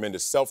have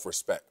tremendous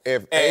self-respect.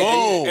 If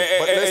AB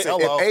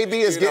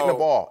is getting the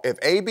ball, if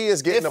AB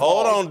is getting the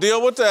ball. Hold on,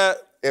 deal with that.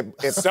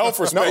 If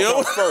self-respect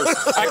comes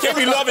first. I can't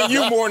be loving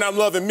you more than I'm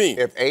loving me.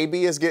 If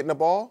AB is getting the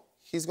ball,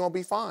 he's going to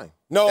be fine.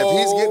 No. If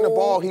he's getting the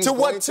ball, he's to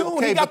what tune?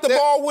 Okay, he got the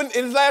ball in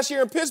his last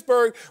year in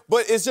Pittsburgh,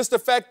 but it's just the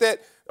fact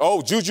that,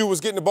 Juju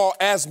was getting the ball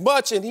as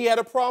much, and he had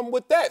a problem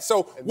with that.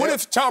 So what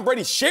if Tom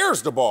Brady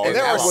shares the ball? And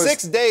there are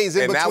 6 days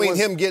in between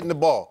him getting the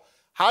ball.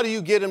 How do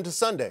you get him to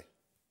Sunday?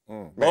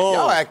 Man,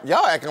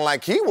 y'all acting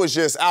like he was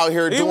just out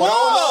here doing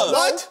all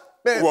what?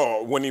 Man.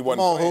 Well, when he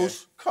wasn't playing.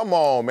 Come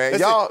on, man.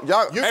 Listen,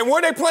 y'all. And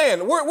where they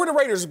playing? Where the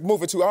Raiders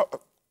moving to?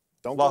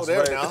 Don't Las go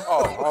there Vegas. now.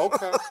 Oh,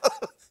 okay.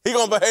 He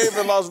gonna behave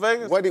in Las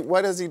Vegas?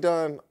 What has he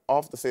done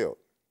off the field?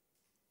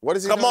 What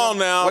has he Come done? on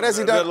now. What has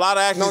he done? There's a lot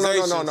of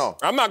accusations. No.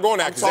 I'm not going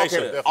to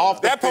accusation. Off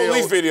the that field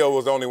police video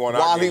was the only one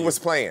while he was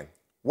playing.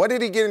 What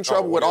did he get in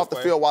trouble with off the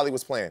field while he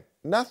was playing?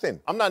 Nothing.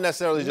 I'm not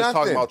necessarily just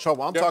talking about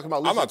trouble. I'm talking about.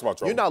 I'm not talking about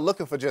trouble. You're not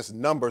looking for just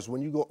numbers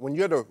when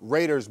you're the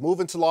Raiders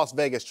moving to Las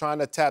Vegas trying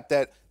to tap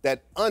that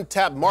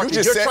untapped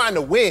market. You're trying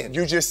to win.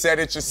 You just said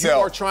it yourself.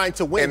 You are trying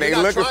to win. And they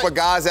looking for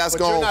guys that's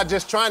going. You're not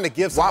just trying to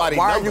give somebody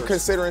Why numbers. are you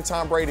considering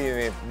Tom Brady and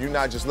if you're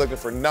not just looking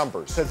for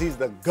numbers? Because he's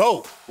the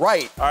GOAT.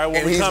 Right. All right, when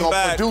and we he's come gonna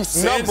back, produce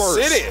Sin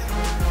numbers. City.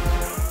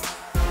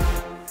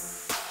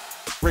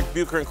 Rick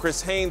Bucher and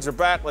Chris Haynes are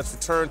back. Let's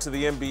return to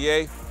the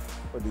NBA,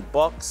 where the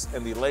Bucs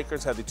and the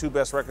Lakers have the 2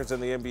 best records in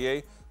the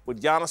NBA,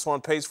 with Giannis on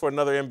pace for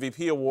another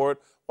MVP award,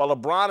 while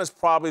LeBron is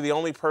probably the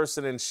only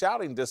person in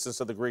shouting distance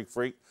of the Greek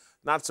Freak.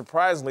 Not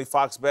surprisingly,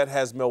 Fox Bet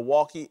has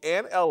Milwaukee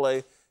and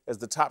LA as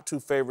the top 2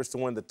 favorites to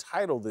win the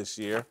title this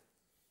year.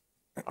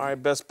 All right,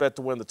 best bet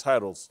to win the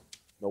titles,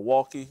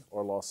 Milwaukee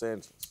or Los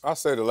Angeles? I'll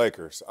say the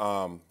Lakers.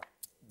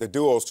 The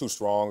duo's too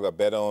strong. I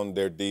bet on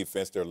their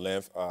defense, their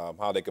length,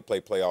 how they could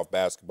play playoff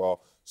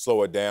basketball,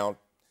 slow it down.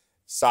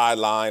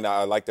 Sideline,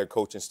 I like their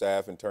coaching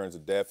staff in terms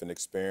of depth and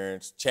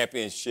experience.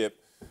 Championship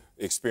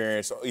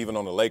experience, even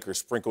on the Lakers,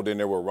 sprinkled in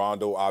there with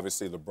Rondo,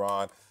 obviously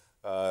LeBron.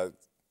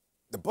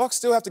 The Bucs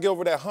still have to get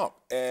over that hump,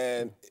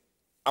 and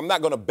I'm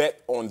not going to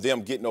bet on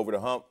them getting over the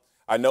hump.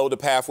 I know the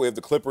pathway of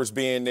the Clippers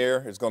being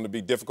there is going to be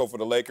difficult for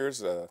the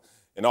Lakers.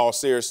 In all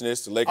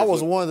seriousness, the Lakers. I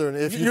was wondering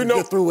if you could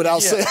get through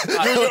without saying.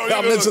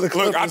 I mentioned the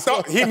Clippers. Look, I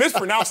thought he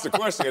mispronounced the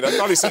question. I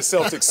thought he said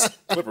Celtics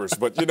Clippers,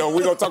 but we're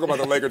going to talk about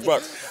the Lakers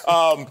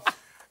Bucs.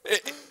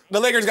 The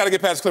Lakers got to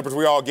get past the Clippers.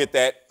 We all get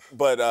that,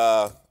 but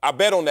I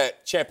bet on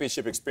that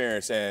championship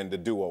experience and the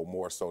duo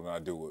more so than I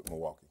do with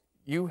Milwaukee.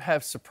 You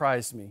have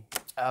surprised me.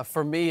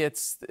 For me,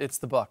 it's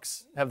the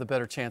Bucs have the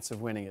better chance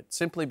of winning it,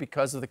 simply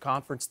because of the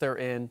conference they're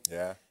in.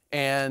 Yeah.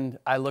 And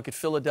I look at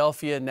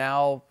Philadelphia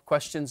now,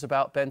 questions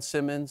about Ben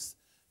Simmons.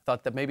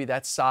 Thought that maybe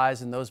that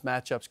size and those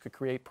matchups could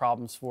create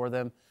problems for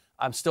them.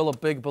 I'm still a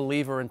big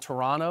believer in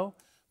Toronto,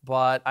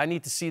 but I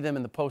need to see them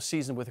in the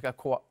postseason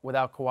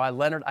without Kawhi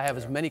Leonard. I have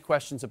as many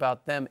questions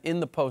about them in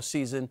the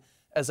postseason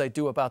as I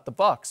do about the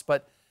Bucs.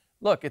 But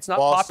look, it's not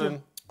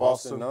popular.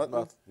 Boston,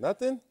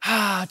 nothing?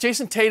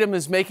 Jason Tatum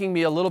is making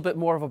me a little bit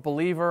more of a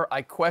believer.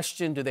 I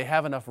question, do they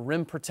have enough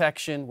rim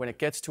protection when it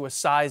gets to a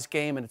size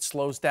game and it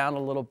slows down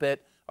a little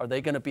bit? Are they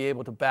going to be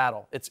able to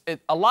battle?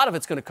 A lot of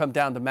it's going to come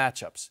down to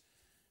matchups,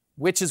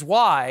 which is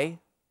why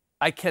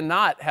I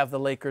cannot have the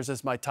Lakers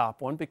as my top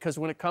one, because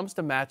when it comes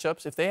to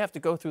matchups, if they have to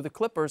go through the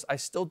Clippers, I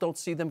still don't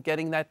see them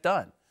getting that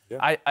done.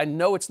 Yeah. I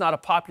know it's not a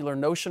popular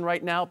notion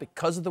right now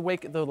because of the way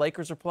the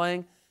Lakers are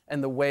playing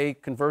and the way,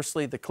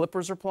 conversely, the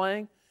Clippers are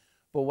playing.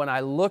 But when I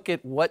look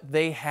at what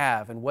they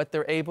have and what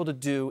they're able to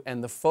do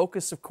and the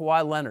focus of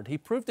Kawhi Leonard, he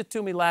proved it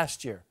to me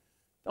last year.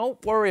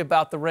 Don't worry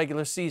about the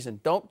regular season.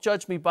 Don't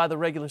judge me by the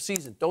regular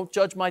season. Don't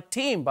judge my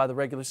team by the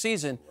regular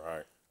season.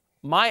 Right.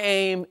 My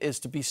aim is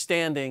to be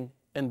standing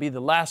and be the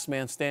last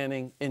man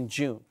standing in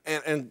June.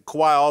 And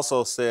Kawhi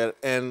also said,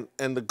 and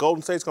the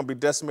Golden State's going to be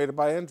decimated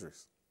by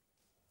injuries.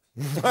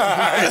 He said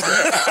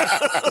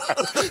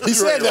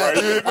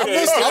that.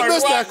 I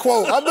missed that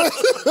quote.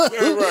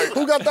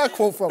 Who got that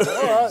quote from? All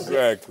right.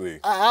 Exactly.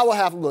 I will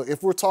have to look.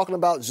 If we're talking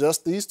about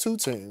just these 2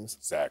 teams,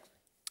 exactly,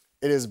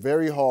 it is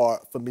very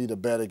hard for me to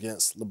bet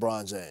against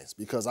LeBron James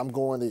because I'm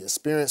going the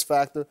experience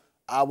factor.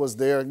 I was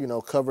there,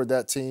 covered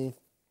that team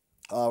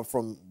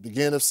from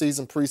beginning of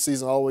season,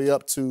 preseason, all the way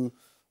up to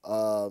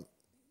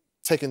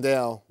taking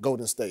down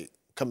Golden State,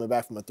 coming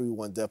back from a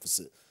 3-1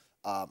 deficit.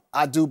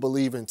 I do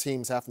believe in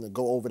teams having to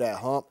go over that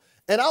hump.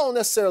 And I don't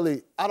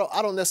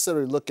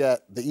necessarily look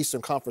at the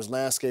Eastern Conference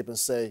landscape and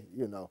say,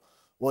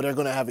 well, they're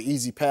going to have an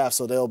easy path,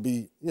 so they'll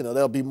be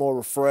more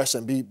refreshed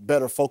and be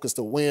better focused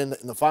to win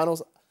in the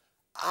finals.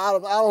 I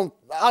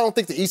don't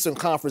think the Eastern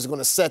Conference is going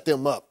to set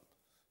them up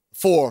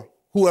for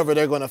whoever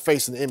they're going to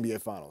face in the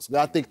NBA Finals.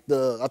 I think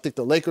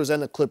the Lakers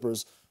and the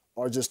Clippers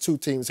are just two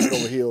teams head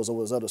over heels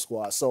over his other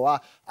squad. So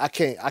I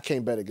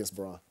can't bet against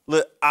Bron.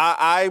 Look,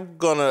 I'm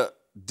gonna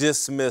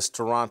dismiss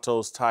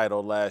Toronto's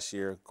title last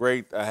year.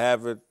 Great, I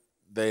have it.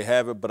 They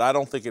have it, but I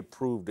don't think it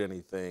proved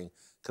anything.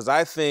 Because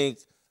I think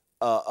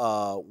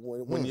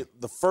when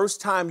the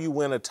first time you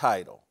win a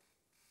title,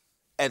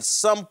 at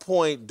some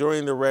point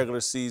during the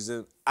regular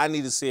season, I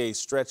need to see a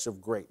stretch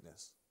of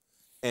greatness.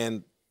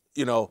 And,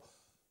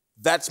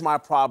 that's my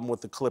problem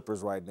with the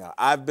Clippers right now.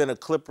 I've been a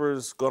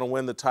Clippers going to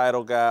win the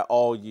title guy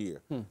all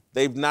year.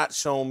 They've not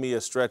shown me a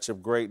stretch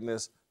of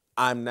greatness.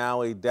 I'm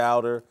now a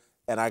doubter,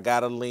 and I got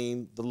to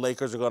lean. The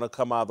Lakers are going to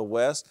come out of the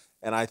West,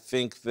 and I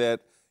think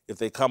that if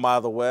they come out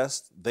of the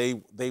West,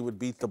 they would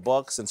beat the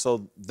Bucs, and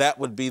so that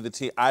would be the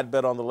team. I'd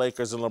bet on the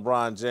Lakers and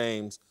LeBron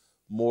James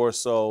more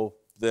so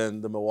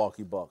than the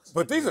Milwaukee Bucks.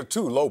 But these are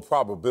two low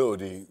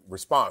probability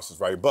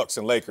responses, right? Bucks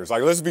and Lakers.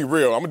 Like, let's be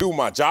real. I'm going to do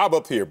my job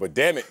up here, but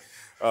damn it.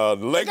 The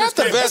Lakers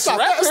the best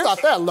record. It's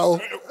not that low.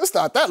 It's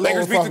not that low.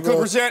 Lakers beat the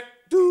Clippers yet?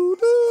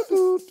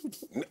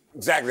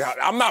 Exactly.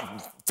 I'm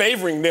not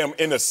favoring them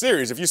in a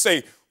series. If you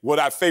say, would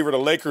I favor the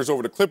Lakers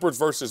over the Clippers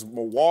versus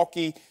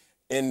Milwaukee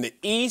in the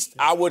East,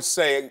 I would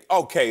say,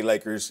 okay,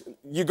 Lakers,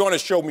 you're going to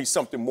show me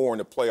something more in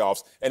the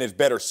playoffs, and it's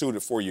better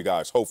suited for you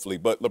guys, hopefully.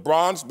 But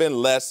LeBron's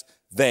been less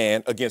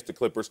than against the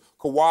Clippers.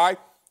 Kawhi,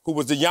 who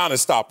was the Giannis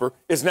stopper,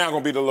 is now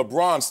going to be the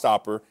LeBron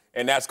stopper,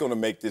 and that's going to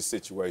make this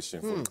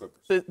situation for the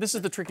Clippers. This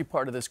is the tricky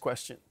part of this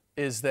question,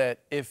 is that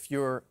if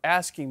you're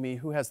asking me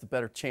who has the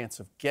better chance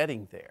of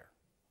getting there,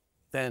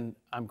 then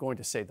I'm going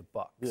to say the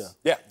Bucs.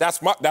 Yeah,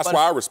 that's why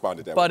I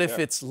responded that way. But if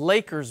it's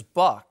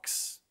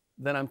Lakers-Bucs,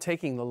 then I'm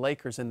taking the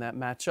Lakers in that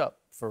matchup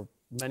for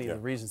many of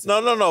the reasons.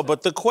 No.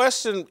 But the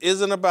question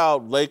isn't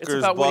about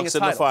Lakers, Bucs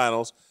in the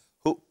finals.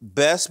 Who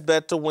best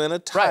bet to win a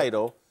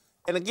title? Right.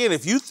 And again,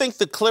 if you think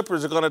the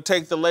Clippers are going to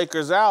take the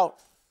Lakers out,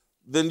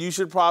 then you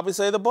should probably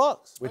say the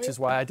Bucs. Which is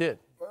why I did.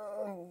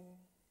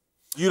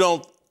 You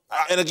don't.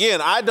 And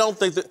again, I don't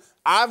think that.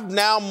 I've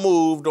now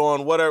moved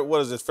on. What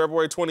is this?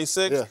 February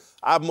 26th.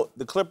 Yeah.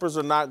 The Clippers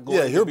are not going.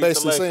 Yeah, you're to beat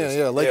basically the Lakers.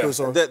 saying, Lakers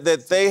are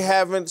that they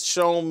haven't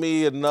shown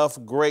me enough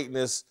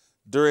greatness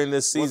during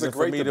this season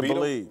for me to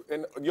believe.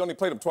 And you only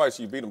played them twice.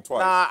 You beat them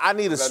twice. Nah, I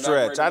need a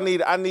stretch. I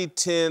need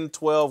 10,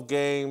 12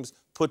 games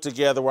put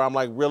together where I'm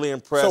like really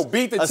impressed. So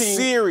beat the team. A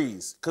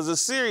series, because a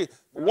series,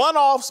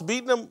 one-offs,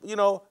 beating them.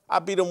 I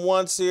beat them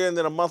once here, and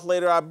then a month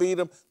later I beat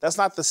them. That's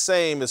not the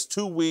same as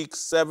 2 weeks,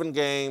 7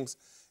 games.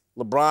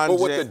 LeBron. But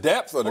with the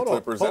depth of the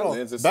Clippers,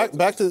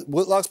 back to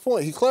Whitlock's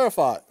point, he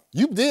clarified.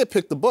 You did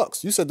pick the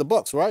Bucs. You said the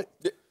Bucs, right?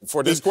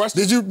 For this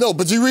question? Did you? No,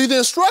 but you read the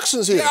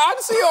instructions here. Yeah, I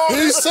see all He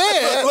this.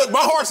 said. Look,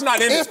 my heart's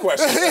not in this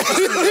question. I'm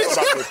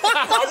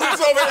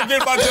just over here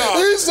getting my job.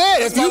 He said,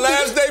 it's my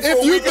last day for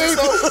a week or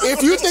so.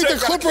 If you think the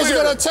Clippers are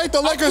going to take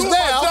the Lakers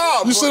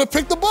down, you should have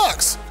picked the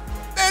Bucs.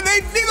 And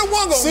neither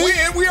one going to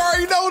win. We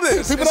already know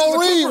this. People don't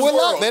read,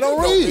 Whitlock. They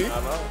don't read.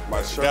 I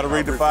know. Got to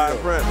read the fine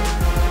print.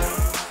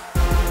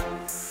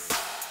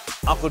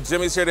 Uncle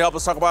Jimmy's here to help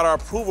us talk about our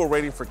approval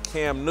rating for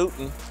Cam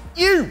Newton.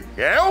 You.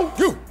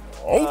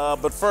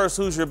 But first,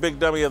 who's your big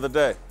dummy of the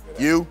day?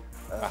 You.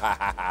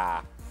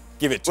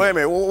 Give it to Wait a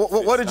minute.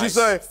 What did you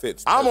say?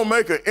 I'm going to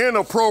make an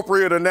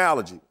inappropriate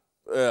analogy.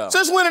 Yeah.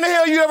 Since when in the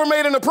hell you ever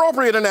made an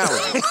appropriate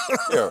analogy?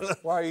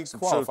 Why are you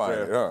qualifying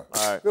it? All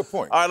right. Good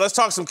point. All right, let's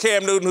talk some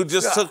Cam Newton, who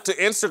just took to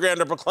Instagram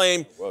to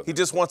proclaim he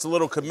just wants a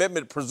little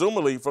commitment,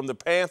 presumably from the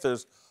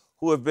Panthers,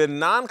 who have been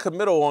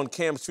non-committal on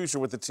Cam's future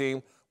with the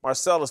team.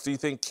 Marcellus, do you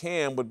think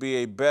Cam would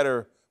be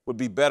better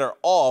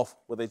off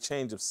with a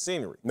change of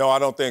scenery? No, I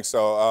don't think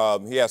so.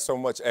 He has so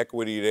much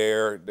equity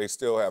there. They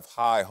still have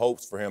high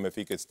hopes for him if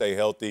he could stay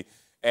healthy.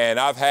 And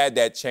I've had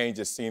that change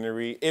of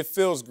scenery. It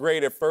feels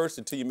great at first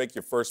until you make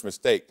your first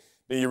mistake.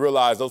 Then you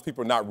realize those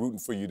people are not rooting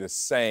for you the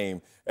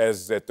same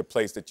as at the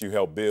place that you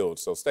helped build.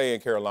 So stay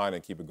in Carolina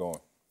and keep it going.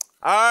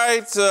 All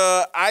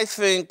right, I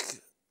think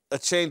a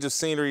change of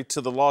scenery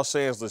to the Los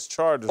Angeles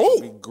Chargers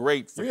would be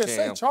great for Cam.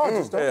 Say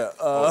Chargers, that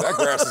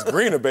grass is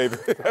greener, baby.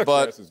 That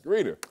grass is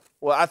greener.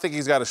 Well, I think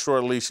he's got a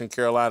short leash in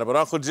Carolina. But,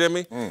 Uncle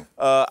Jimmy,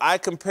 I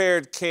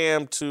compared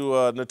Cam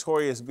to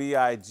Notorious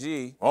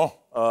B.I.G.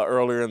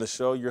 Earlier in the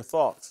show. Your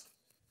thoughts?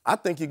 I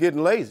think you're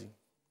getting lazy.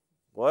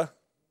 What?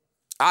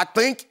 I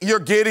think you're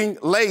getting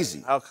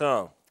lazy. How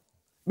come?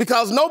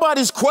 Because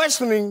nobody's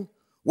questioning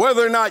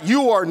whether or not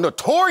you are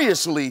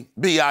notoriously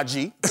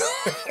B.I.G.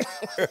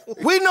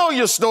 We know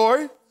your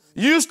story.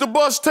 You used to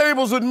bust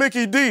tables at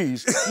Mickey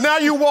D's. Now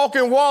you walk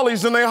in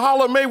Wally's and they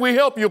holler, "May we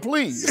help you,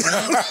 please?"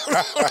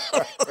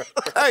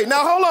 Hey, now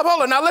hold up.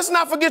 Now let's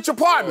not forget your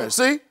partner,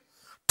 see?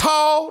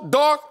 Tall,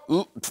 dark,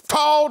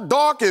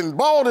 and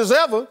bald as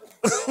ever.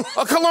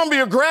 A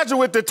Columbia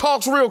graduate that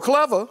talks real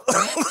clever.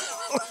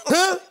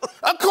 Huh?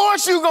 Of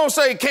course you gonna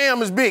say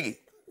Cam is Biggie.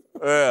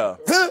 Yeah.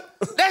 Huh?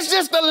 That's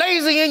just the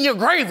lazy in your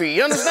gravy,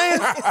 you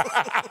understand?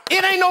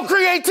 It ain't no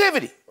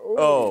creativity.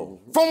 Oh.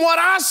 From what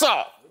I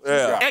saw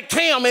at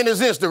Cam in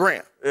his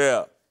Instagram.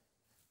 Yeah.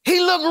 He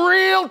looked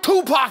real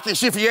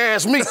Tupac-ish, if you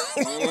ask me.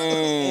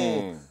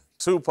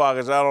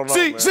 Tupac-ish, I don't know,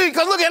 man. See,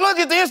 because look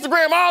at the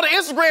Instagram. All the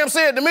Instagram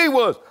said to me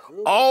was,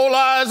 all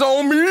eyes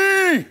on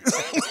me.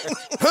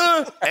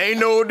 Huh? Ain't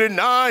no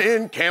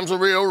denying Cam's a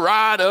real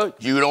rider.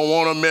 You don't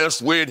want to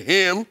mess with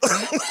him.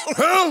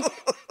 Huh?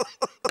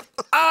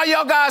 All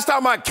y'all guys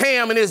talking about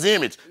Cam and his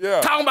image.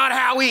 Yeah. Talking about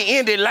how he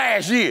ended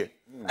last year.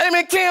 Hey,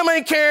 man, Cam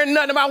ain't caring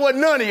nothing about what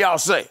none of y'all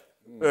say.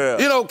 Yeah.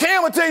 You know,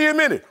 Cam will tell you in a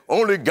minute,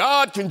 only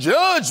God can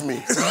judge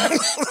me.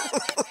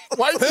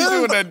 Why you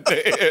doing that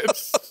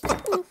dance?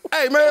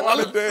 Hey, man.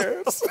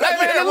 Dance. Hey,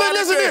 man,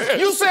 listen to this.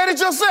 You said it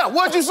yourself.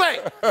 What'd you say?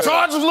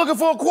 Chargers looking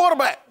for a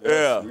quarterback.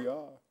 Yeah. We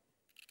are.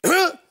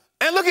 Huh?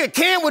 And look at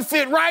Cam would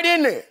fit right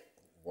in there.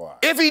 Wow.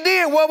 If he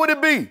did, what would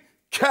it be?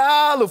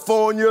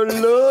 California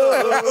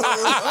love.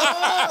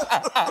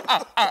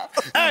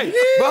 Hey,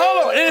 but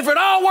hold on. And if it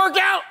all work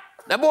out,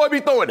 that boy be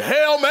throwing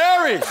Hail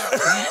Marys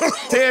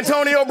to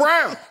Antonio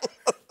Brown.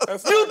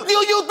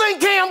 You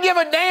think Cam give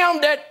a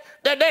damn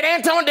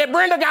that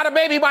Brenda got a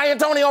baby by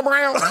Antonio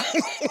Brown?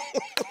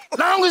 As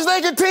long as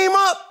they can team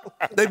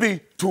up, they be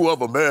two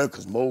of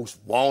America's most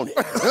wanted.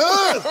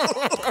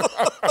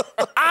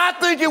 I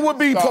think it would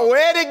be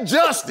poetic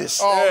justice.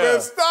 Oh,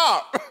 man,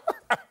 stop.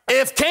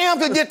 If Cam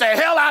could get the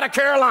hell out of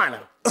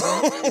Carolina.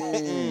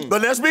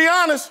 But let's be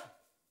honest,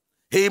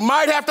 he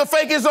might have to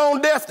fake his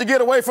own death to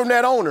get away from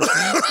that owner.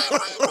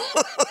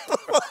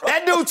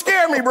 That dude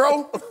scared me,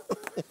 bro.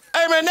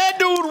 Hey, man, that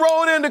dude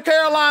rolled into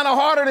Carolina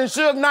harder than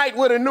Suge Knight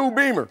with a new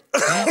Beamer.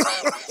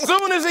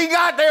 Soon as he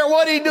got there,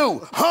 what'd he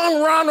do?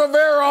 Hung Ron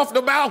Rivera off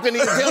the balcony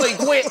until he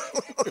quit.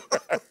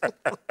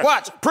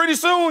 Watch, pretty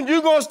soon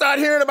you're gonna start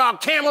hearing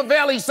about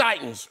Camavelli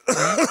sightings.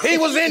 He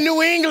was in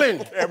New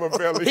England.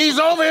 Camavelli. He's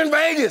over in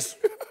Vegas.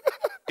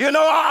 You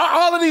know,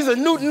 all of these are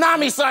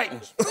Newtonami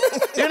sightings.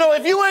 You know,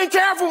 if you ain't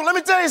careful, let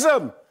me tell you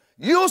something.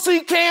 You'll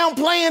see Cam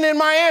playing in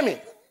Miami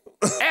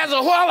as a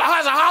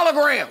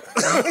hologram.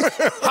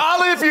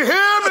 Holla if you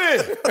hear me.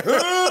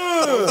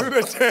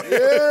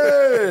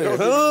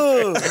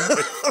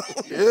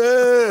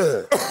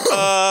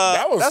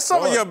 That's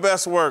some of your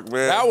best work,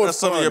 man. That's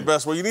some of your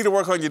best work. You need to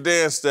work on your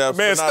dance steps.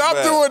 Man, stop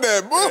doing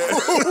that.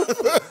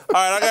 Move. All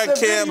right, I got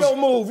Cam's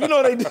move. You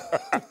know they do.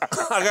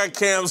 I got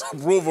Cam's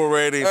approval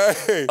rating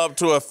up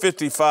to a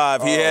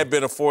 55. He had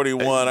been a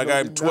 41. I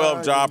got him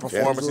 12 job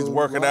performance. He's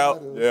working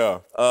out.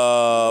 Yeah.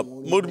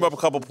 Moved him up a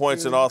couple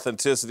points in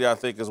authenticity, I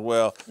think, as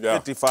well. Yeah.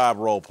 55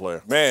 role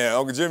player. Man,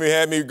 Uncle Jimmy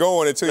had me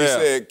going until he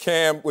said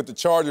Cam with the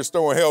Chargers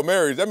throwing Hail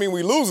Marys. That means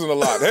we losing a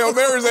lot. Hail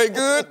Marys ain't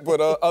good,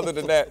 but other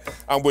than that,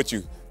 I'm with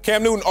you.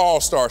 Cam Newton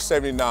All-Star,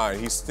 79.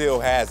 He still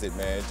has it,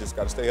 man. Just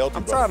got to stay healthy,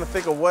 I'm trying to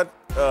think of what,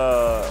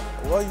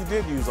 well, you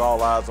did use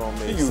All Eyes on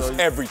Me. He used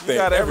everything.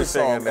 You got every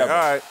everything song in there. ever. All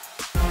right.